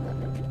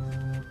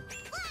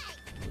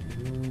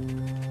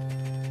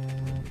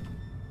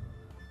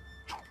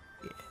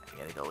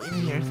gotta go in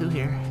here, through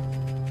here.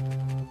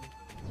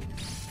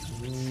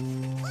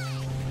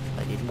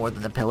 I need more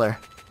than the pillar.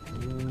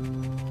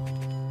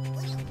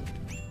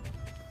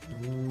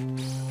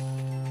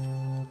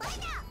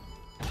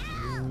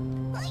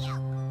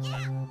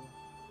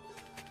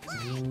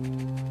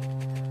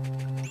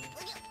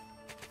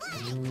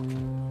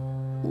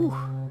 Ooh.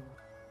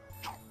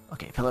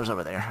 Okay, pillar's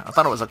over there. I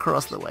thought it was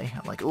across the way.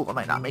 I'm like, ooh, I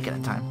might not make it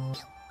in time.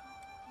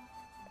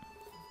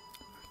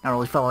 Not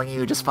really following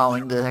you, just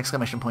following the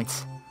exclamation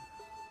points.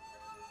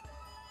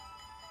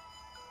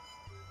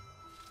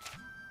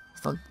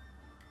 Still.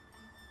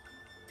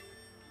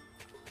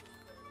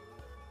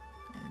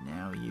 And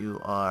now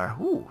you are,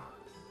 ooh,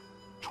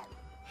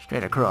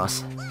 straight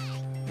across.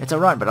 It's a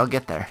run, but I'll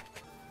get there.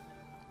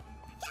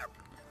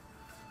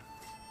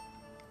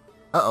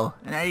 Uh-oh,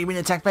 and now you're being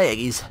attacked by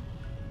Eggies.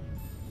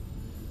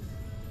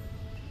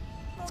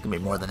 It's gonna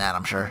be more than that,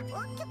 I'm sure.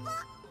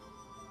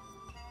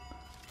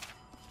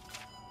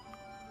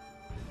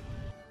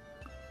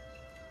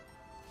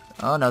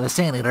 Oh no, the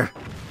Sand Eater.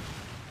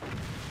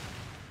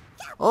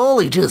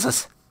 Holy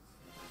Jesus!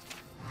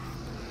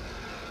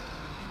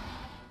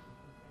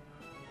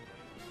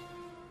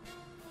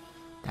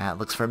 That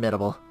looks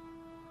formidable.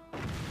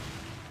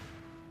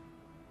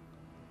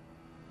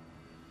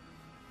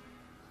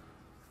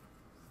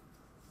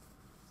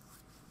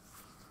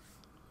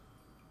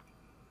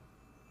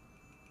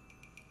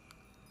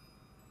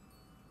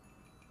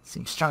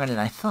 Seems stronger than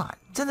I thought.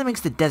 Something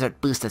makes the desert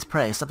boost its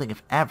prey, something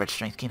of average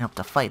strength can't help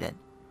to fight it.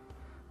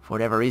 For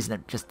whatever reason,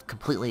 it just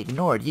completely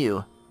ignored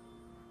you.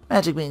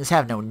 Magic beings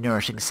have no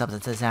nourishing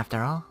substances,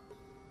 after all.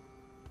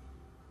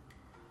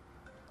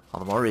 All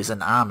the more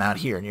reason I'm out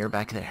here and you're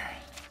back there.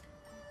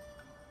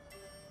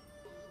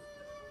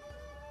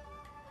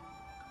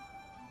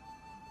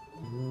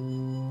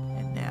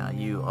 And now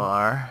you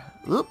are...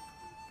 Oop!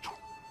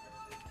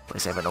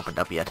 Place I haven't opened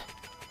up yet.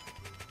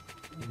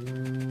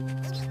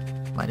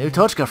 My new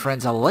Tochka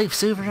friend's a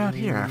lifesaver out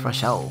here, for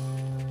sure.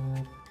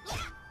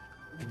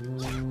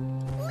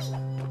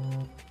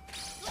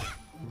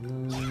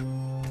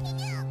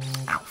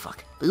 Ow,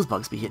 fuck. These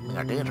bugs be hitting me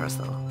are dangerous,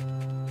 though.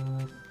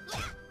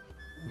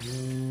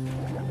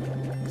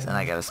 Cause then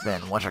I gotta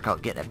spend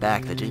whatchamacallit getting it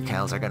back. The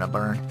decals are gonna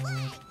burn.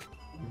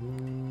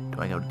 Do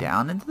I go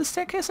down into the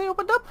staircase I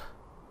opened up?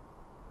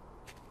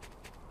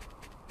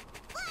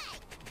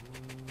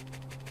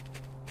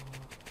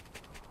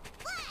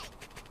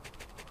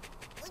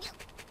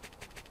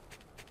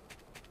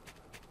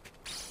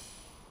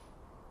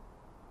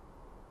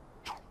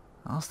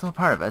 Well, still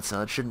part of it,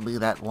 so it shouldn't be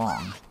that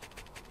long.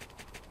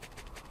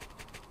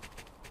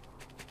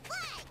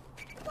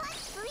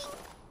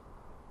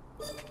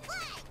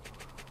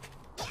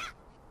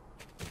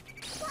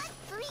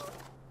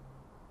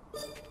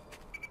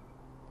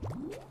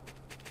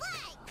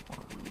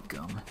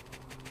 Gum.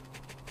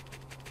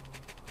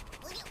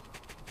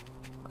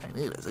 What I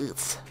need is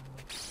this.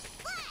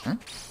 Huh?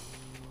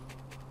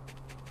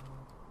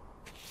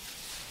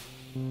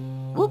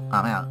 Whoop,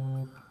 I'm out.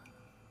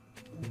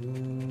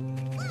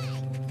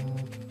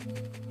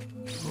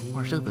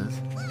 More Supas.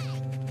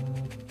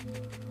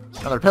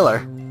 Another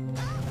pillar.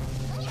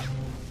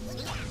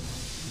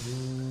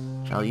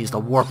 I'll use the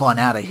warp on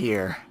out of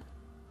here.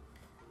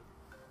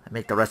 And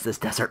make the rest of this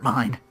desert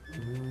mine.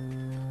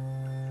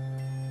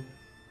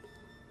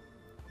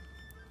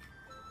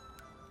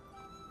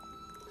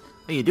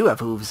 Oh, you do have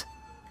hooves.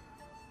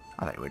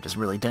 I thought you were just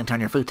really dent on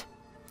your foot.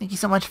 Thank you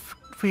so much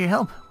for your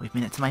help. We've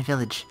made it to my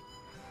village.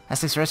 As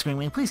thanks for rescuing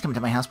me, please come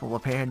to my house. We'll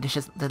prepare a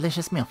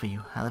delicious meal for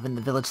you. I live in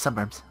the village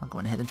suburbs. I'll go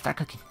ahead and start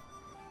cooking.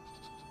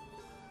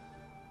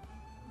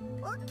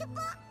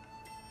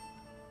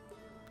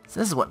 So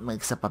this is what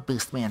makes up a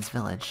Boost Man's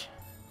village.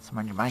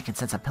 Somewhere nearby I can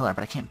sense a pillar,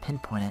 but I can't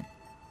pinpoint it.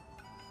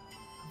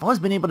 I've always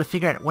been able to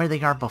figure out where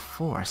they are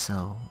before,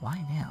 so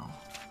why now?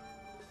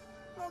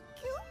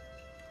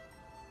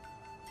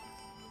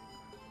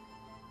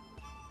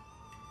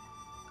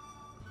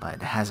 But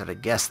I'd hazard a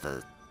guess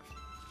the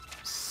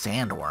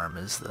sandworm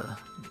is the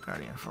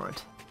guardian for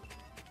it.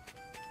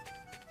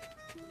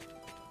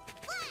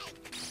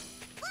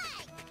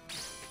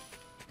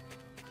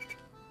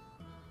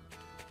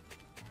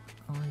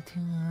 Only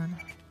tune.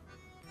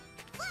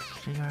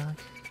 Tree garlic.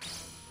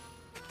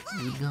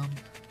 Weed gum.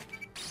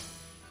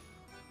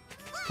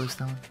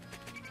 Bluestone.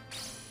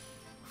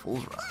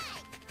 Fool's rock.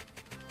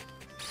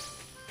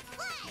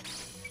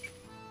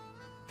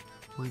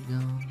 Weed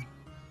gum.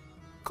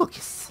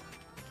 Cookies.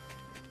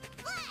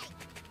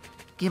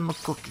 Give me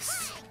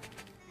cookies.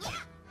 The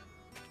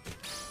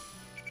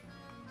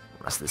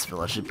rest of this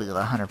village should be at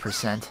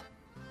 100%.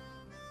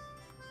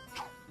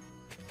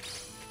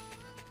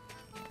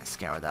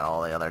 Scoured that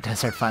all the other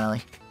desert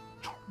finally.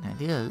 I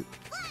do.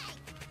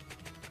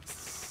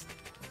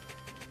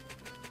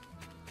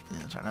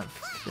 Yeah, trying to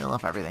fill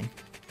up everything.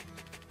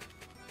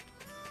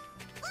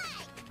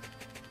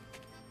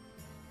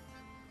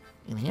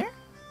 In here?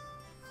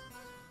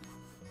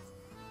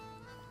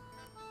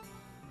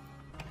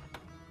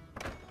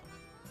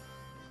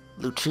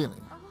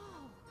 Lucini. Oh,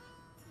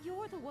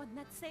 you're the one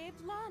that saved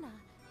Lana.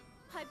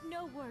 I've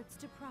no words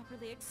to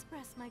properly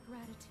express my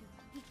gratitude.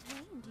 He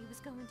claimed he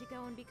was going to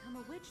go and become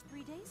a witch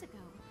 3 days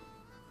ago.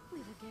 We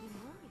were getting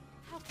worried.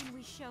 How can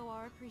we show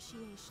our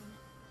appreciation?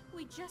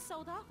 We just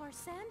sold off our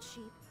sand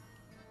sheep,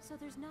 so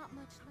there's not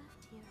much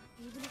left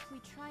here. Even if we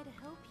try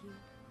to help you,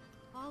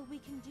 all we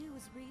can do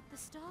is read the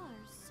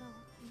stars, so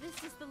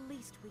this is the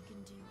least we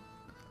can do.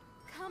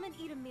 Come and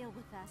eat a meal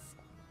with us.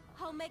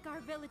 I'll make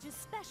our village's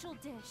special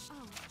dish.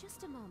 Oh,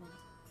 just a moment.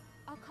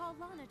 I'll call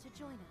Lana to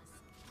join us.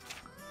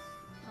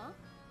 Huh?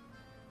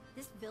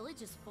 This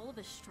village is full of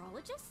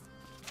astrologists?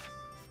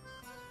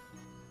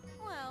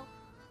 Well,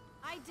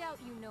 I doubt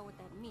you know what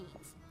that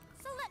means.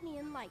 So let me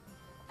enlighten you.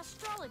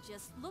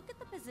 Astrologists look at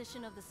the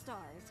position of the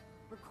stars,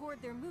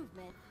 record their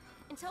movement,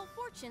 and tell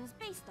fortunes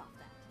based off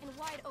that. In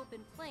wide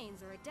open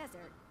plains or a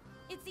desert,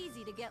 it's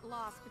easy to get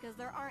lost because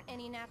there aren't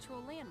any natural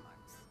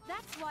landmarks.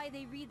 That's why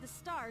they read the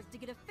stars to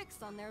get a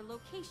fix on their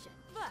location.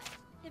 But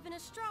if an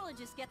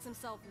astrologist gets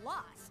himself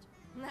lost,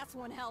 that's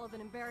one hell of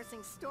an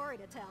embarrassing story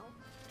to tell.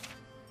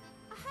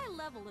 A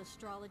high-level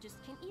astrologist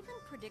can even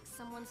predict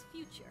someone's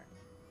future.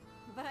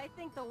 But I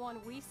think the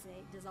one we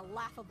saved is a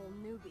laughable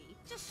newbie.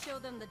 Just show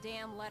them the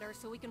damn letter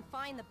so we can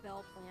find the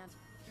bell plant.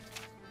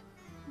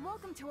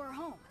 Welcome to our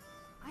home.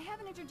 I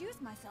haven't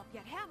introduced myself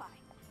yet, have I?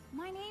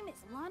 My name is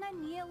Lana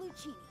Nia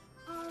Lucini.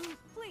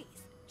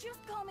 Please, just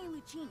call me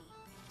Lucini.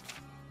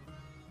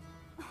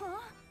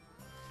 Huh?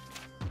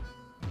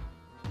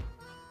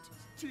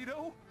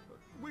 Tito,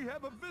 we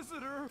have a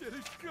visitor. Did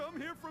he come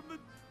here from the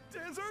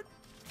desert?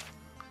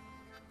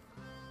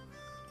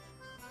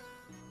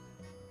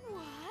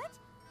 What?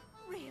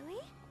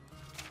 Really?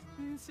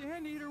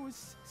 Sand Eater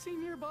was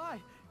seen nearby.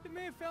 It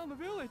may have found the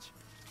village.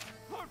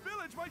 Our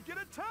village might get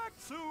attacked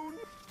soon.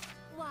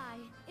 Why,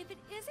 if it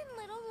isn't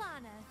little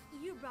Lana,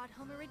 you brought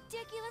home a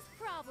ridiculous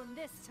problem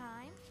this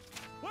time.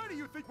 Why do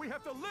you think we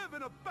have to live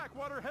in a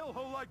backwater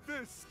hellhole like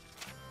this?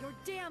 Your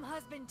damn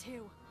husband,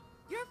 too.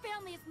 Your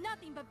family is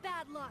nothing but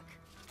bad luck.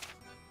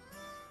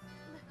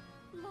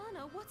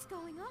 Lana, what's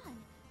going on?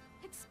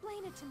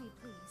 Explain it to me,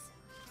 please.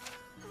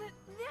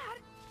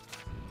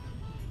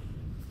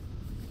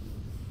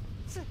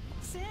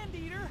 Sand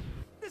Eater!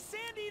 The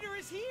Sand Eater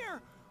is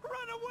here!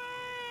 Run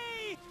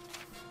away!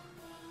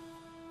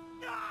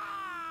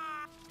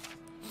 Ah!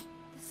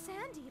 The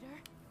Sand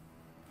Eater?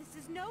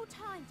 This is no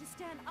time to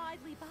stand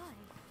idly by.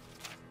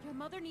 Your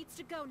mother needs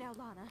to go now,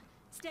 Lana.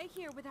 Stay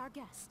here with our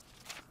guest.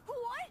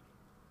 What?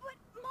 But,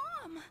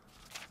 Mom!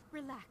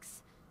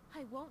 Relax.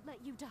 I won't let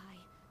you die,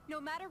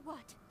 no matter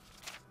what.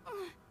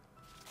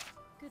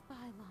 Goodbye,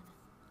 Lana.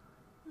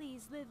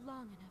 Please live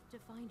long enough to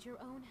find your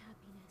own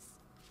happiness.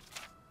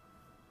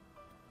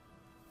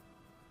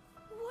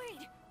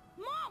 Wait!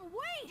 Mom,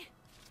 wait!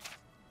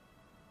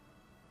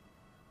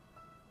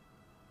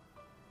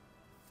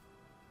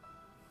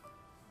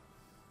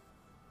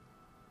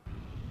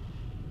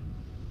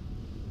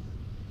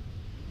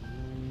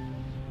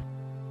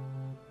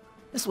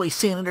 This way,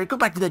 Senator. Go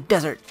back to the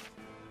desert.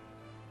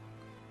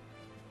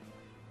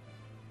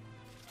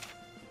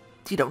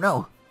 You don't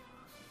know.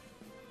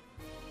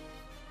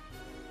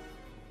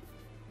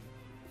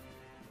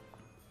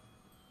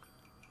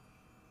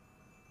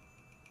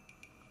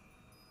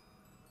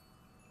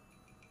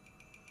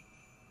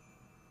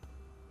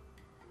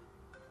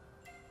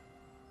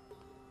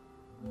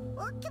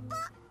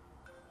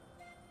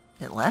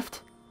 It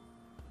left?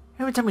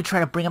 Every time we try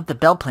to bring up the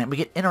bell plant, we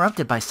get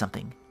interrupted by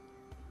something.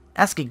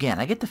 Ask again.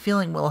 I get the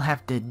feeling we'll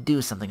have to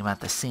do something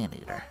about the Sand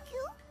Eater.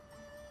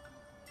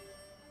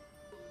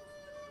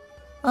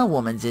 A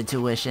woman's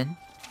intuition.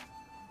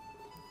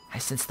 I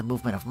sense the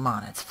movement of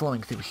mana. It's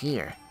flowing through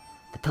here.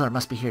 The pillar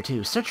must be here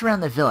too. Search around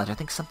the village. I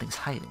think something's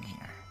hiding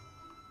here.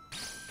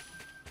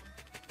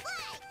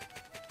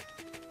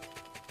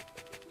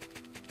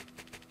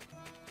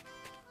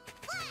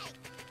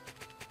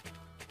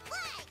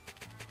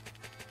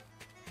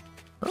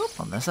 Oh,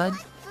 on this side.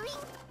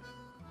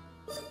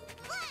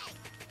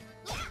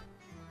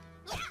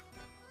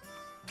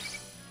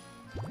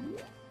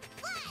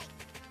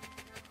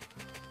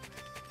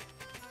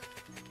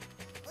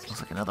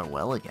 Looks like another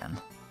well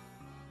again.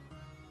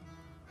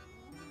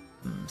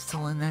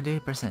 Still in that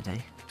 8%, eh?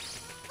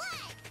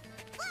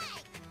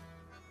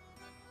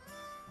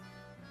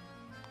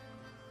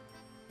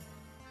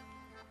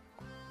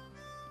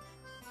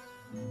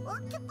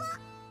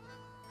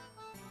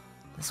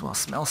 This well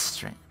smells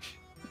strange.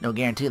 No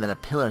guarantee that a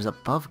pillar's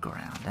above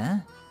ground, eh?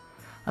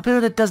 A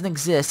pillar that doesn't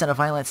exist and a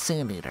violent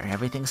Sand Eater.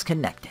 Everything's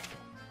connected.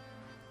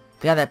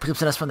 The guy that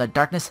poops at us from the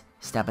darkness,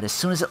 stab it as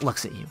soon as it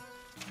looks at you.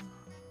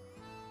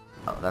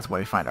 Oh, that's where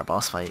we find our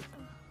boss fight.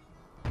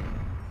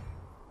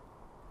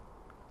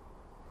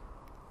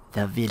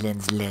 The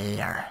villain's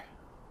lair.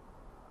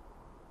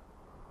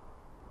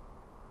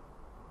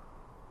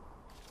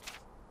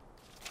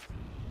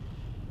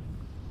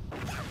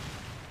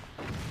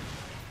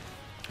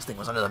 This thing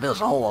was under the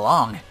village all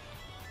along.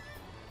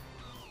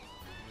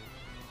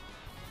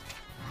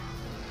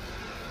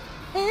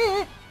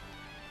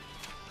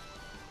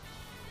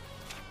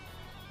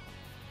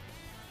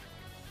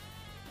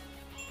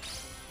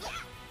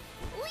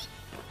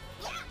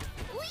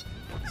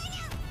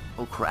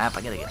 Oh crap,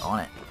 I gotta get on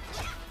it.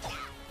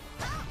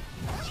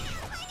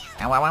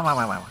 Ow, ow, ow, ow,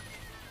 ow, ow.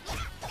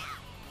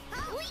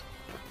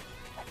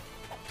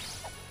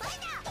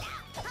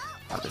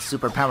 Oh, the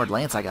super powered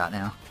lance I got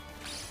now.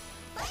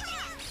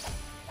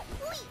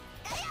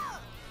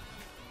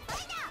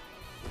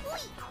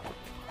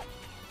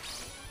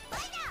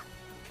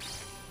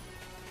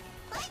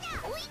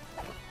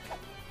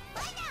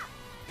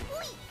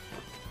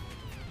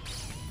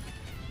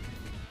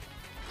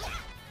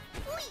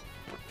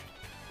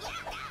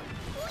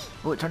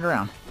 Oh, it turned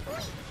around.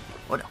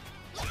 Oh no.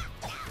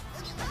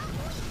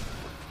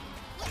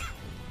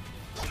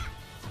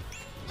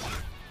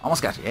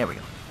 Almost got you. There we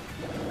go.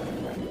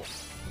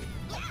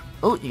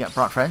 Oh, you got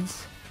brought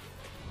friends.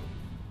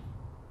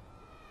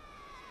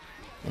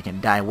 They can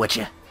die with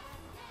you.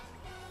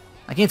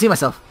 I can't see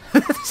myself.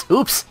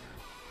 Oops.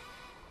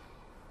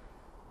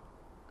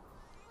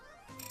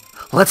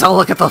 Let's all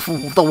look at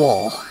the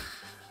wall.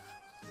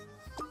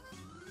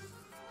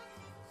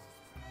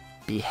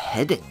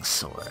 Beheading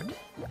sword.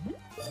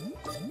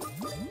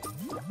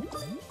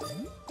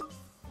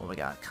 What we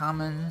got?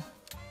 Common.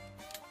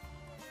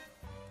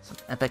 Some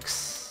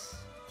epics.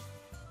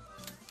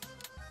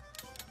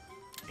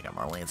 We got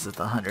more lances at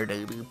the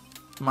 180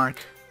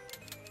 mark.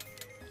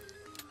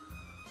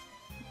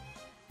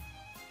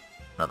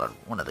 Another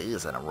one of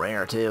these and a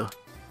rare too.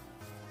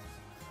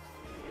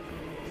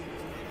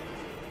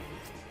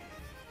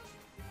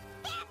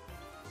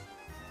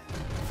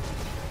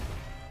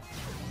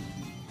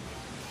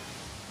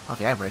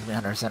 Okay, I've rigged me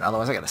 100%,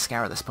 otherwise I gotta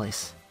scour this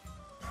place.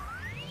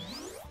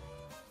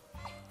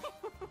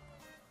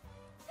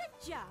 Good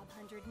job,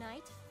 100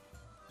 Knight.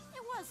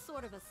 It was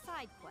sort of a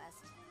side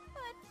quest,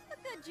 but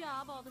a good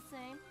job all the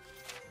same.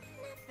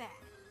 Not bad.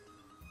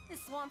 This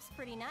swamp's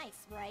pretty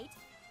nice, right?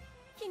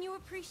 Can you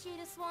appreciate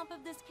a swamp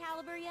of this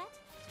caliber yet?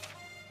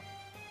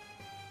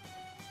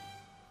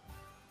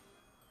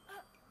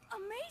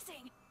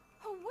 Amazing!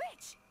 A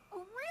witch! A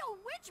real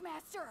witch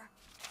master!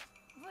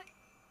 But,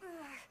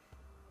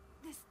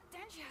 this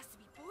stench has to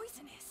be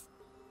poisonous.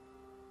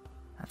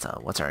 That's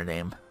what's her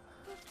name?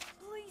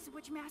 Please,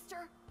 witch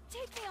master,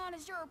 take me on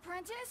as your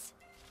apprentice.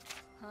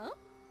 Huh?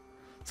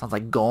 Sounds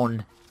like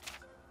Gon.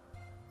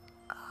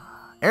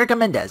 Erica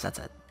Mendez, that's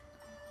it.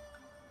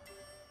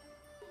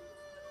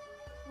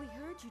 We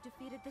heard you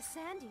defeated the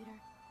Sand Eater.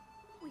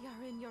 We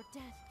are in your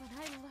debt when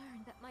I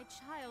learned that my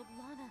child,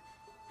 Lana,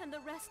 and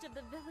the rest of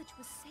the village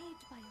was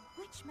saved by a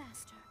witch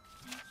master.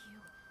 Thank you.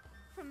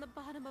 From the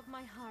bottom of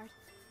my heart.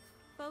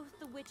 Both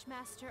the witch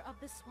master of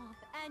the swamp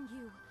and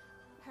you,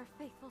 her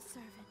faithful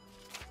servant.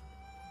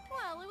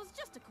 Well, it was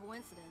just a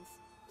coincidence.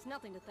 There's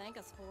nothing to thank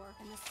us for.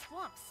 And the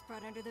swamp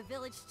spread under the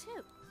village,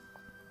 too.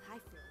 I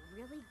feel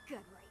really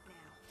good right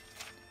now.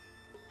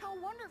 How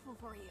wonderful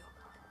for you.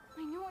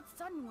 I know it's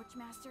sudden, witch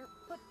master,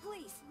 but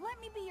please, let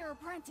me be your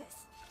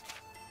apprentice.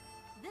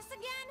 This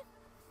again?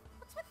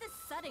 What's with this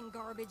sudden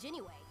garbage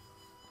anyway?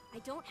 I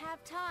don't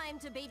have time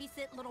to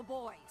babysit little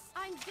boys.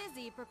 I'm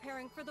busy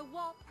preparing for the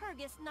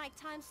Walpurgis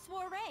nighttime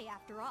soiree,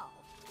 after all.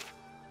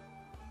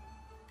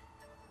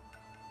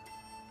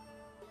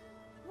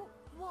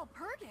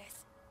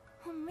 Walpurgis?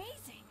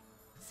 Amazing.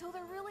 So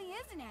there really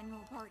is an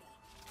annual party.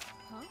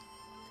 Huh?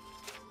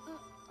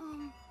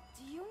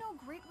 Do you know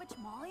Great Witch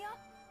Malia?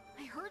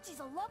 I heard she's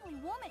a lovely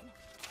woman.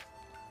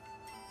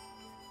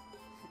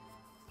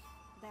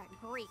 That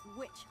great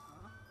witch,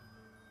 huh?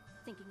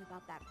 Thinking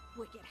about that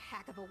wicked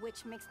hack of a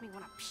witch makes me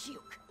want to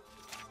puke.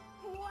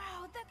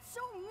 Wow, that's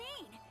so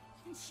mean!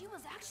 And she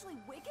was actually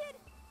wicked?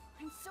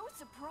 I'm so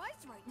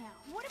surprised right now.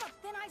 What about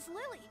Thin Ice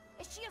Lily?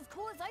 Is she as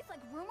cool as ice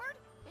like rumored?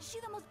 Is she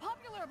the most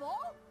popular of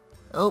all?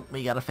 Oh,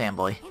 we got a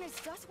fanboy. And is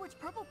Dustwitch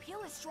Purple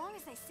Peel as strong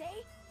as they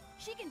say?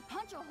 She can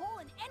punch a hole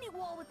in any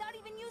wall without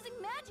even using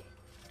magic.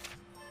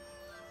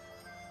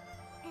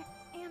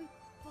 And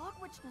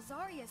Fogwitch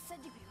Nazaria is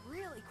said to be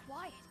really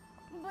quiet.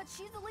 But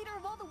she's the leader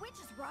of all the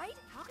witches, right?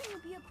 How can you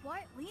be a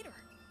quiet leader?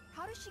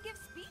 How does she give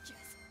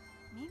speeches?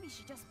 Maybe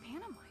she just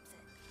pantomimes it.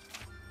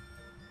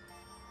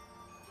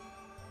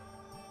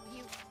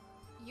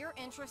 You're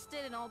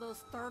interested in all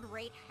those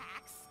third-rate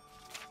hacks?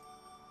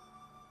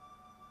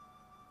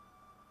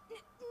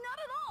 Not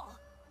at all!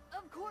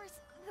 Of course,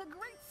 the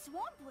Great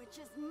Swamp Witch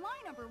is my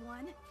number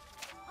one.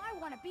 I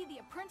want to be the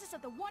apprentice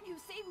of the one who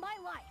saved my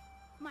life.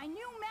 My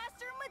new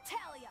master,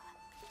 Metalia.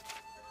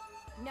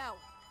 No.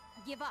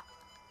 Give up.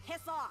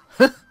 Piss off.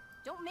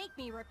 Don't make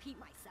me repeat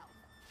myself.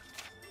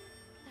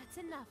 That's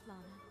enough, Lana.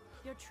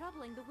 You're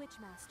troubling the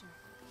Witchmaster.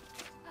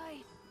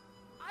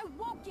 I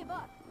won't give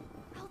up.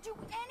 I'll do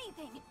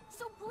anything.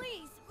 So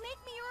please, make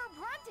me your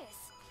apprentice.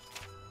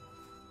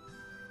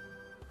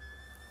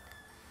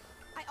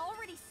 I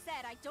already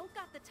said I don't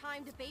got the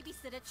time to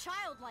babysit a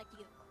child like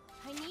you.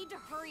 I need to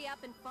hurry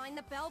up and find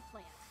the bell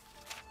plant.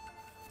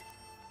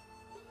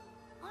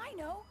 I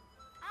know.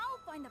 I'll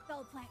find the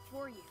bell plant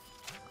for you.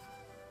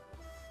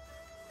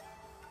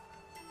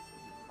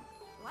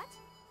 What?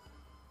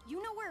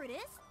 You know where it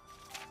is?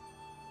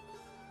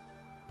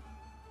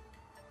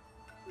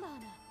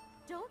 Lana,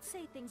 don't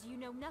say things you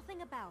know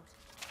nothing about.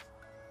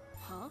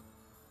 Huh?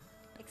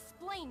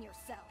 Explain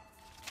yourself.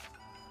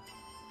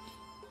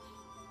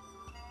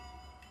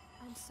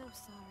 I'm so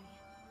sorry.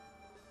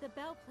 The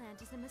bell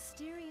plant is a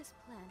mysterious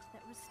plant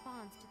that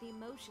responds to the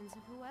emotions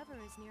of whoever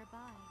is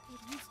nearby.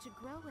 It used to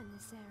grow in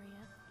this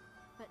area,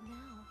 but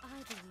now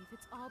I believe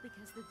it's all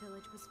because the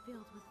village was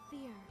filled with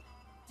fear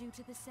due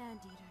to the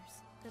Sand Eaters.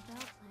 The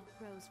bell plant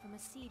grows from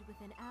a seed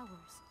within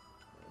hours,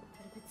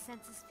 but if it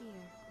senses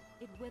fear,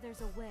 it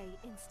withers away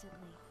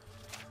instantly.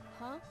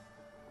 Huh?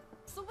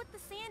 So with the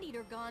Sand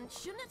Eater gone,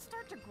 shouldn't it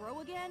start to grow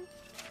again?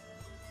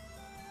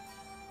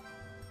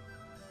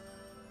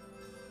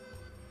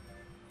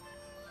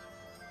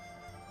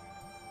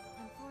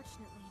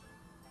 Unfortunately,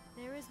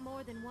 there is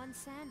more than one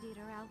Sand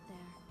Eater out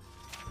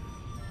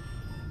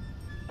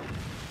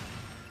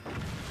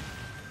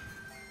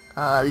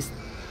there. These...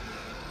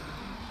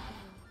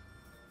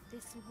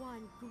 This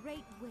one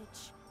great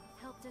witch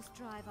helped us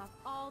drive off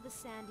all the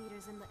Sand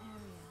Eaters in the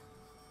area.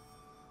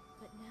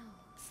 But now,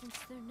 since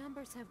their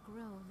numbers have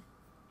grown,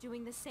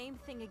 doing the same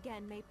thing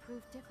again may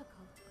prove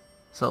difficult.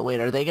 So wait,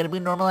 are they gonna be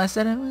normalized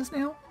enemies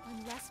now?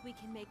 Unless we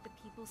can make the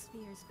people's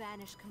fears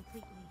vanish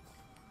completely,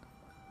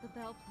 the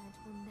bell plant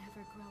will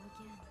never grow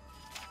again.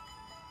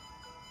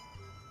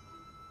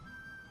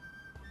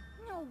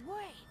 No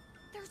way!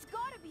 There's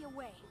gotta be a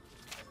way!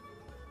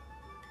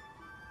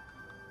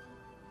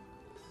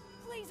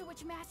 Please,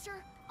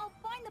 Witchmaster, I'll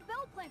find the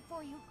bell plant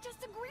for you. Just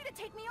agree to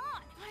take me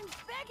on. I'm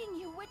begging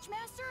you,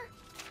 Witchmaster.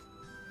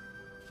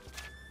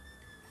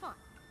 Fine.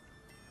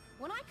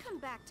 When I come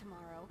back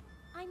tomorrow,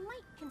 I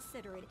might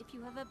consider it if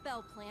you have a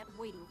bell plant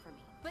waiting for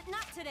me. But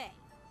not today.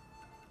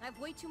 I've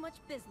way too much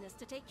business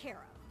to take care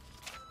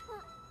of.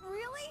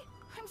 Really?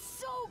 I'm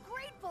so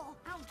grateful!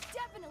 I'll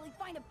definitely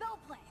find a bell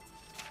plant!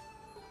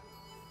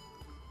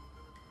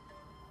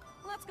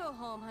 Let's go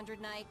home, 100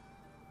 Knight.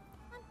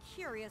 I'm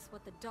curious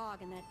what the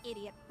dog and that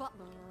idiot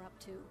butler are up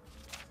to.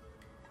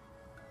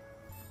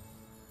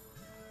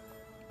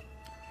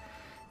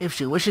 If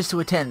she wishes to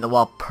attend the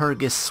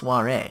Walpurgis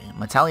soiree,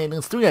 Natalia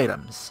needs 3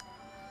 items.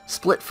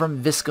 Split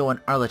from Visco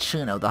and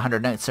Arlecchino, the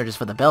 100 Knight searches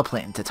for the bell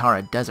plant in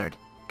Tatara Desert.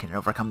 Can it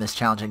overcome this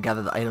challenge and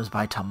gather the items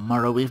by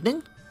tomorrow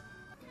evening?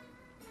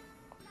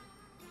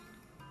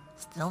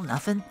 Still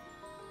nothing?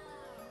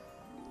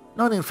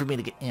 No need for me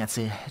to get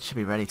antsy. It should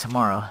be ready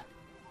tomorrow.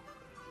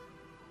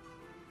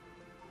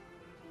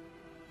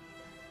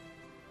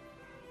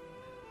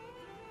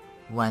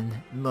 One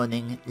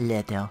morning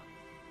later.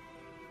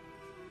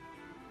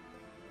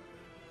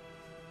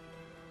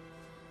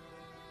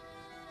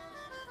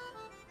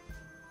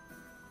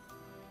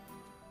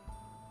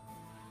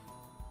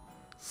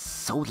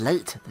 So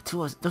late.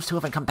 Those two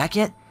haven't come back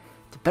yet?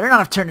 They better not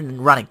have turned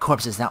into rotting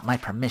corpses without my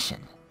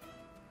permission.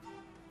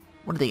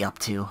 What are they up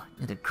to?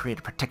 Need to create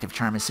a protective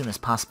charm as soon as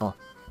possible.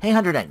 Hey,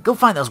 100 Knight, go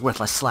find those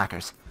worthless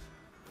slackers.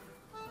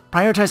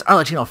 Prioritize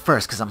Arlecchino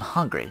first, because I'm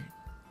hungry.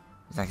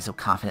 He's acting so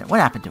confident. What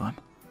happened to him?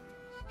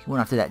 He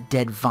went after that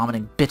dead,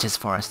 vomiting bitch's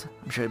forest.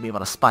 I'm sure he'd be able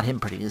to spot him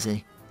pretty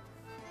easy.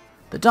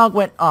 The dog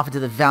went off into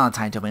the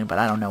Valentine domain, but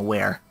I don't know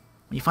where.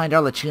 When you find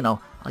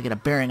Arlecchino, I'll get a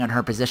bearing on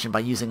her position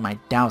by using my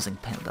dowsing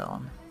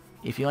pendulum.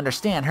 If you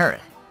understand, hurry.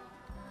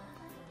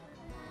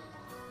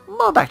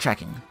 More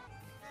backtracking.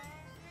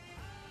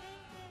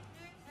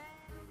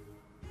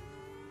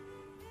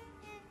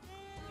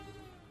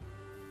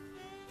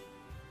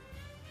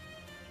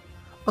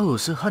 Oh,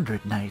 Sir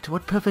 100 Knight,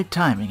 what perfect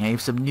timing. I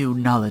have some new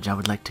knowledge I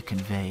would like to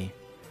convey.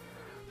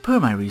 Per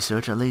my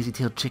research, a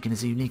lazy-tailed chicken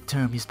is a unique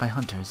term used by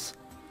hunters.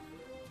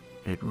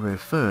 It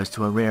refers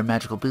to a rare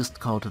magical beast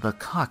called the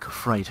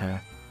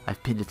cock-frighter.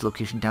 I've pinned its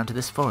location down to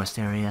this forest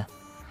area.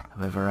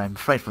 However, I'm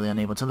frightfully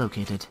unable to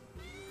locate it.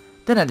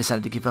 Then I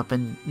decided to give up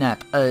and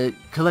nap,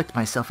 collect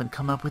myself and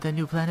come up with a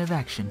new plan of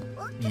action.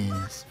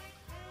 Yes.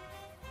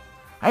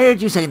 I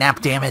heard you say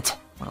nap, damn it!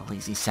 What a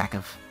lazy sack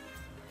of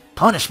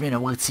punishment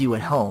awaits you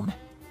at home.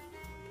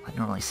 I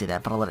normally say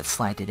that, but I'll let it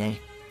slide today.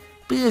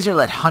 Be easier to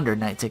let 100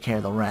 Knight take care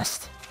of the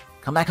rest.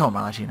 Come back home,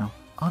 Arlecchino.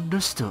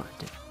 Understood.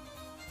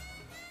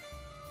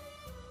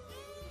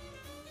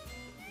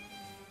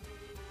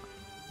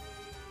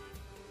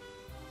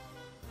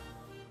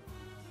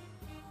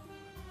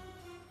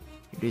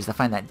 Your duty's to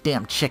find that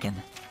damn chicken.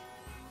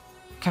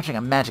 Capturing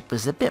a magic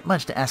boost is a bit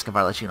much to ask of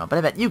Arlecchino, but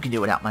I bet you can do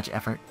it without much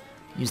effort.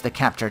 Use the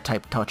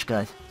capture-type touch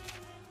gut.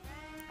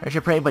 Hurt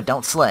your prey, but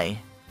don't slay.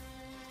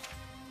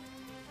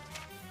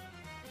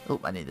 Oh,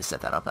 I need to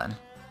set that up then.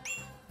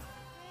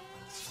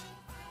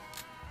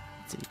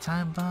 City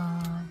time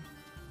bomb.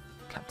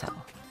 Captel.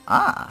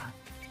 Ah!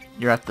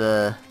 You're at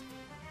the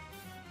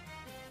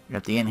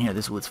inn here,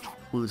 this woods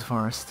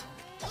forest.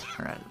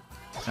 Alright.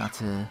 Got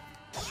to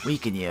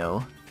weaken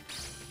you.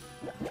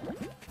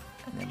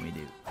 And then we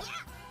do.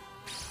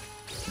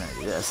 Then I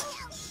do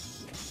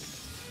this.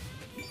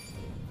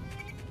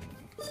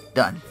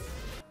 Done.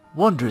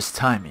 Wondrous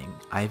timing.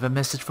 I have a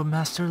message from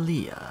Master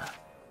Leah.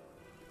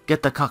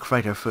 Get the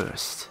cockfighter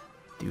first.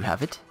 Do you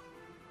have it?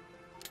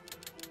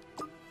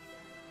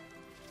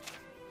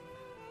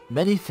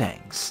 Many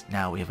thanks.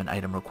 Now we have an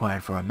item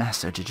required for our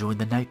master to join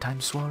the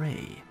nighttime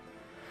soiree.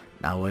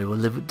 Now I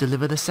will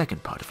deliver the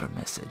second part of her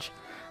message.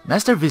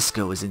 Master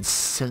Visco is in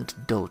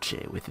Saint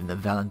Dulce within the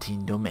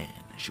Valentine domain.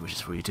 She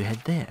wishes for you to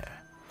head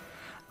there.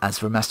 As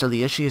for Master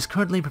Leah, she is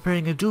currently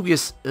preparing a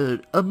dubious,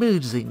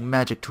 amazing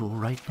magic tool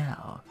right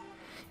now.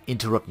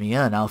 Interrupt me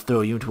and I'll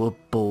throw you into a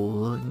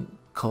bowl and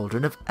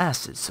cauldron of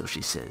acid, so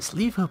she says.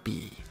 Leave her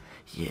be.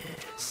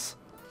 Yes.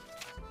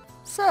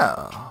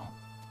 So,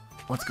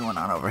 what's going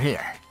on over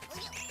here?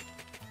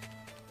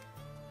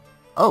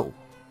 Oh.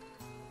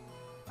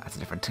 That's a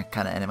different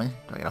kind of enemy.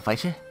 Do I gotta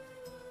fight you?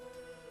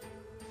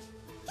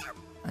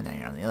 And now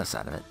you're on the other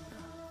side of it.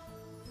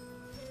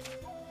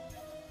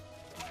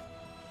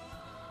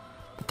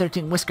 The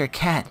 13-whiskered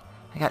cat.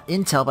 I got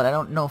intel, but I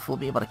don't know if we'll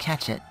be able to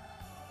catch it.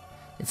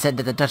 It said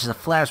that the Duchess of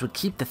Flowers would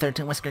keep the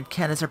 13-whiskered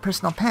cat as her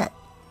personal pet.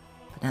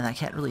 But now that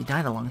cat really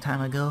died a long time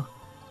ago.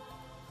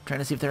 I'm trying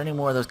to see if there are any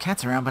more of those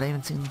cats around, but I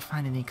haven't seen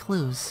find any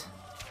clues.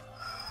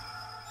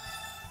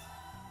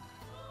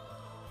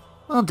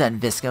 Well done,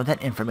 Visco.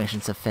 That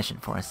information's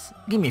sufficient for us.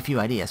 Give me a few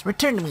ideas.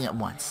 Return to me at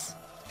once.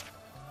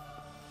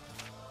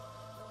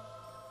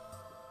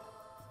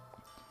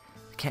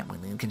 The cat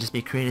wingling can just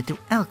be created through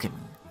alchemy.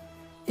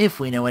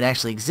 If we know it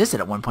actually existed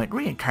at one point,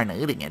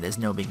 reincarnating it is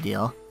no big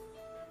deal.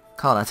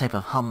 Call it a type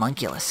of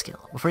homunculus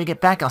skill. Before you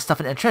get back, I'll stuff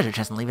it in a treasure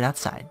chest and leave it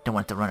outside. Don't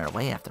want it to run it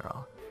away after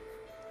all.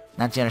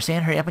 Now that you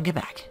understand, hurry up and get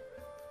back.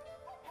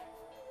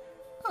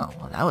 Oh,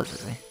 well that was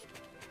easy.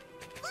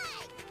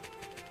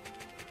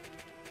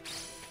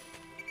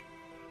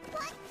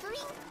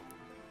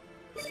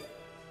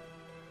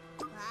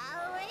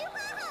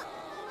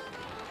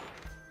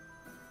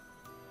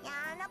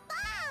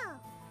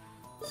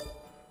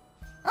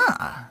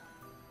 Ah!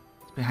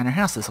 It's behind her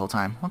house this whole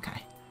time.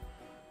 Okay.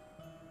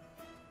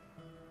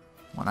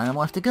 One item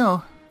left to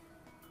go.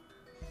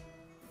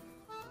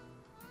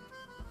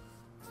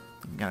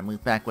 Gotta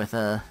move back with,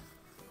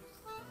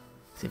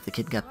 see if the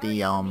kid got the,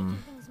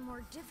 Things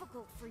more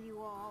difficult for you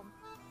all.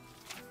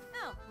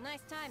 Oh, nice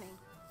timing.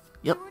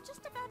 Yep. We were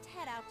just about to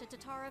head out to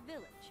Tatara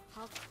Village.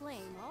 I'll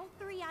claim all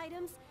 3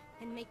 items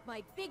and make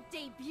my big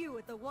debut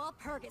at the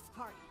Walpurgis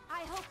party.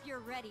 I hope you're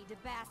ready to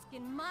bask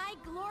in my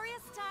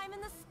glorious time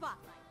in the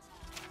spotlight.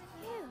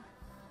 Phew.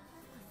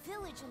 A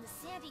village in the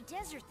sandy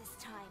desert this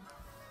time.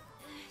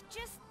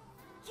 Just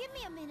give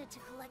me a minute to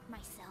collect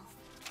myself.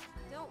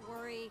 Don't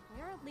worry,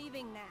 we're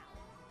leaving now.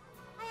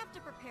 I have to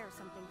prepare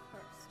something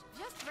first.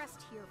 Just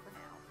rest here for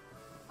now.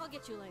 I'll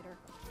get you later.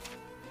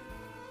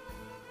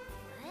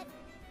 What?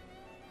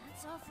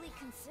 That's awfully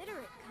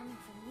considerate coming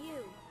from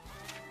you.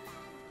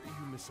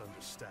 You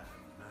misunderstand,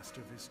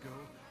 Master Visco.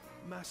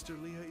 Master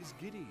Leah is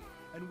giddy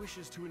and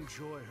wishes to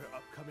enjoy her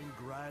upcoming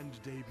grand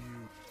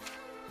debut.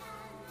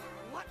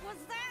 What was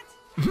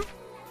that?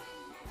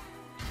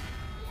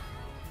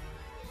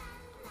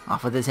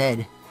 off with his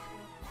head.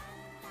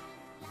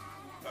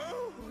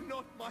 Oh,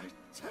 not my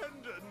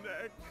tender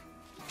neck!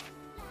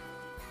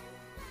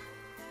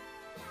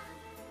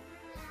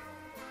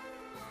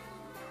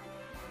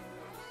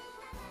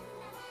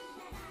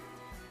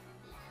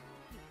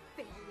 You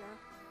failure.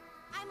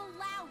 I'm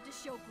allowed to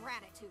show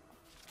gratitude.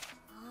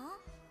 Huh?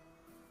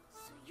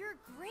 So you're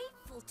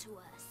grateful to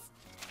us?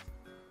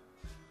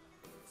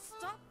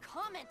 Stop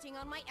commenting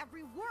on my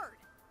every word.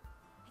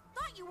 I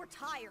thought you were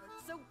tired,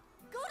 so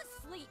go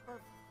to sleep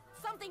or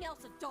something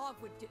else a dog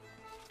would do.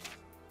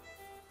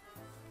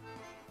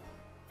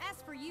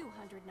 As for you,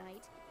 100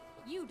 Knight,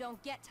 you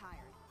don't get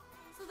tired,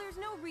 so there's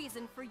no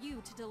reason for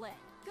you to delay.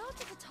 Go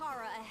to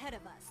Tatara ahead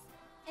of us,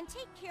 and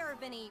take care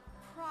of any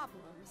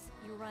problems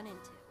you run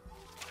into.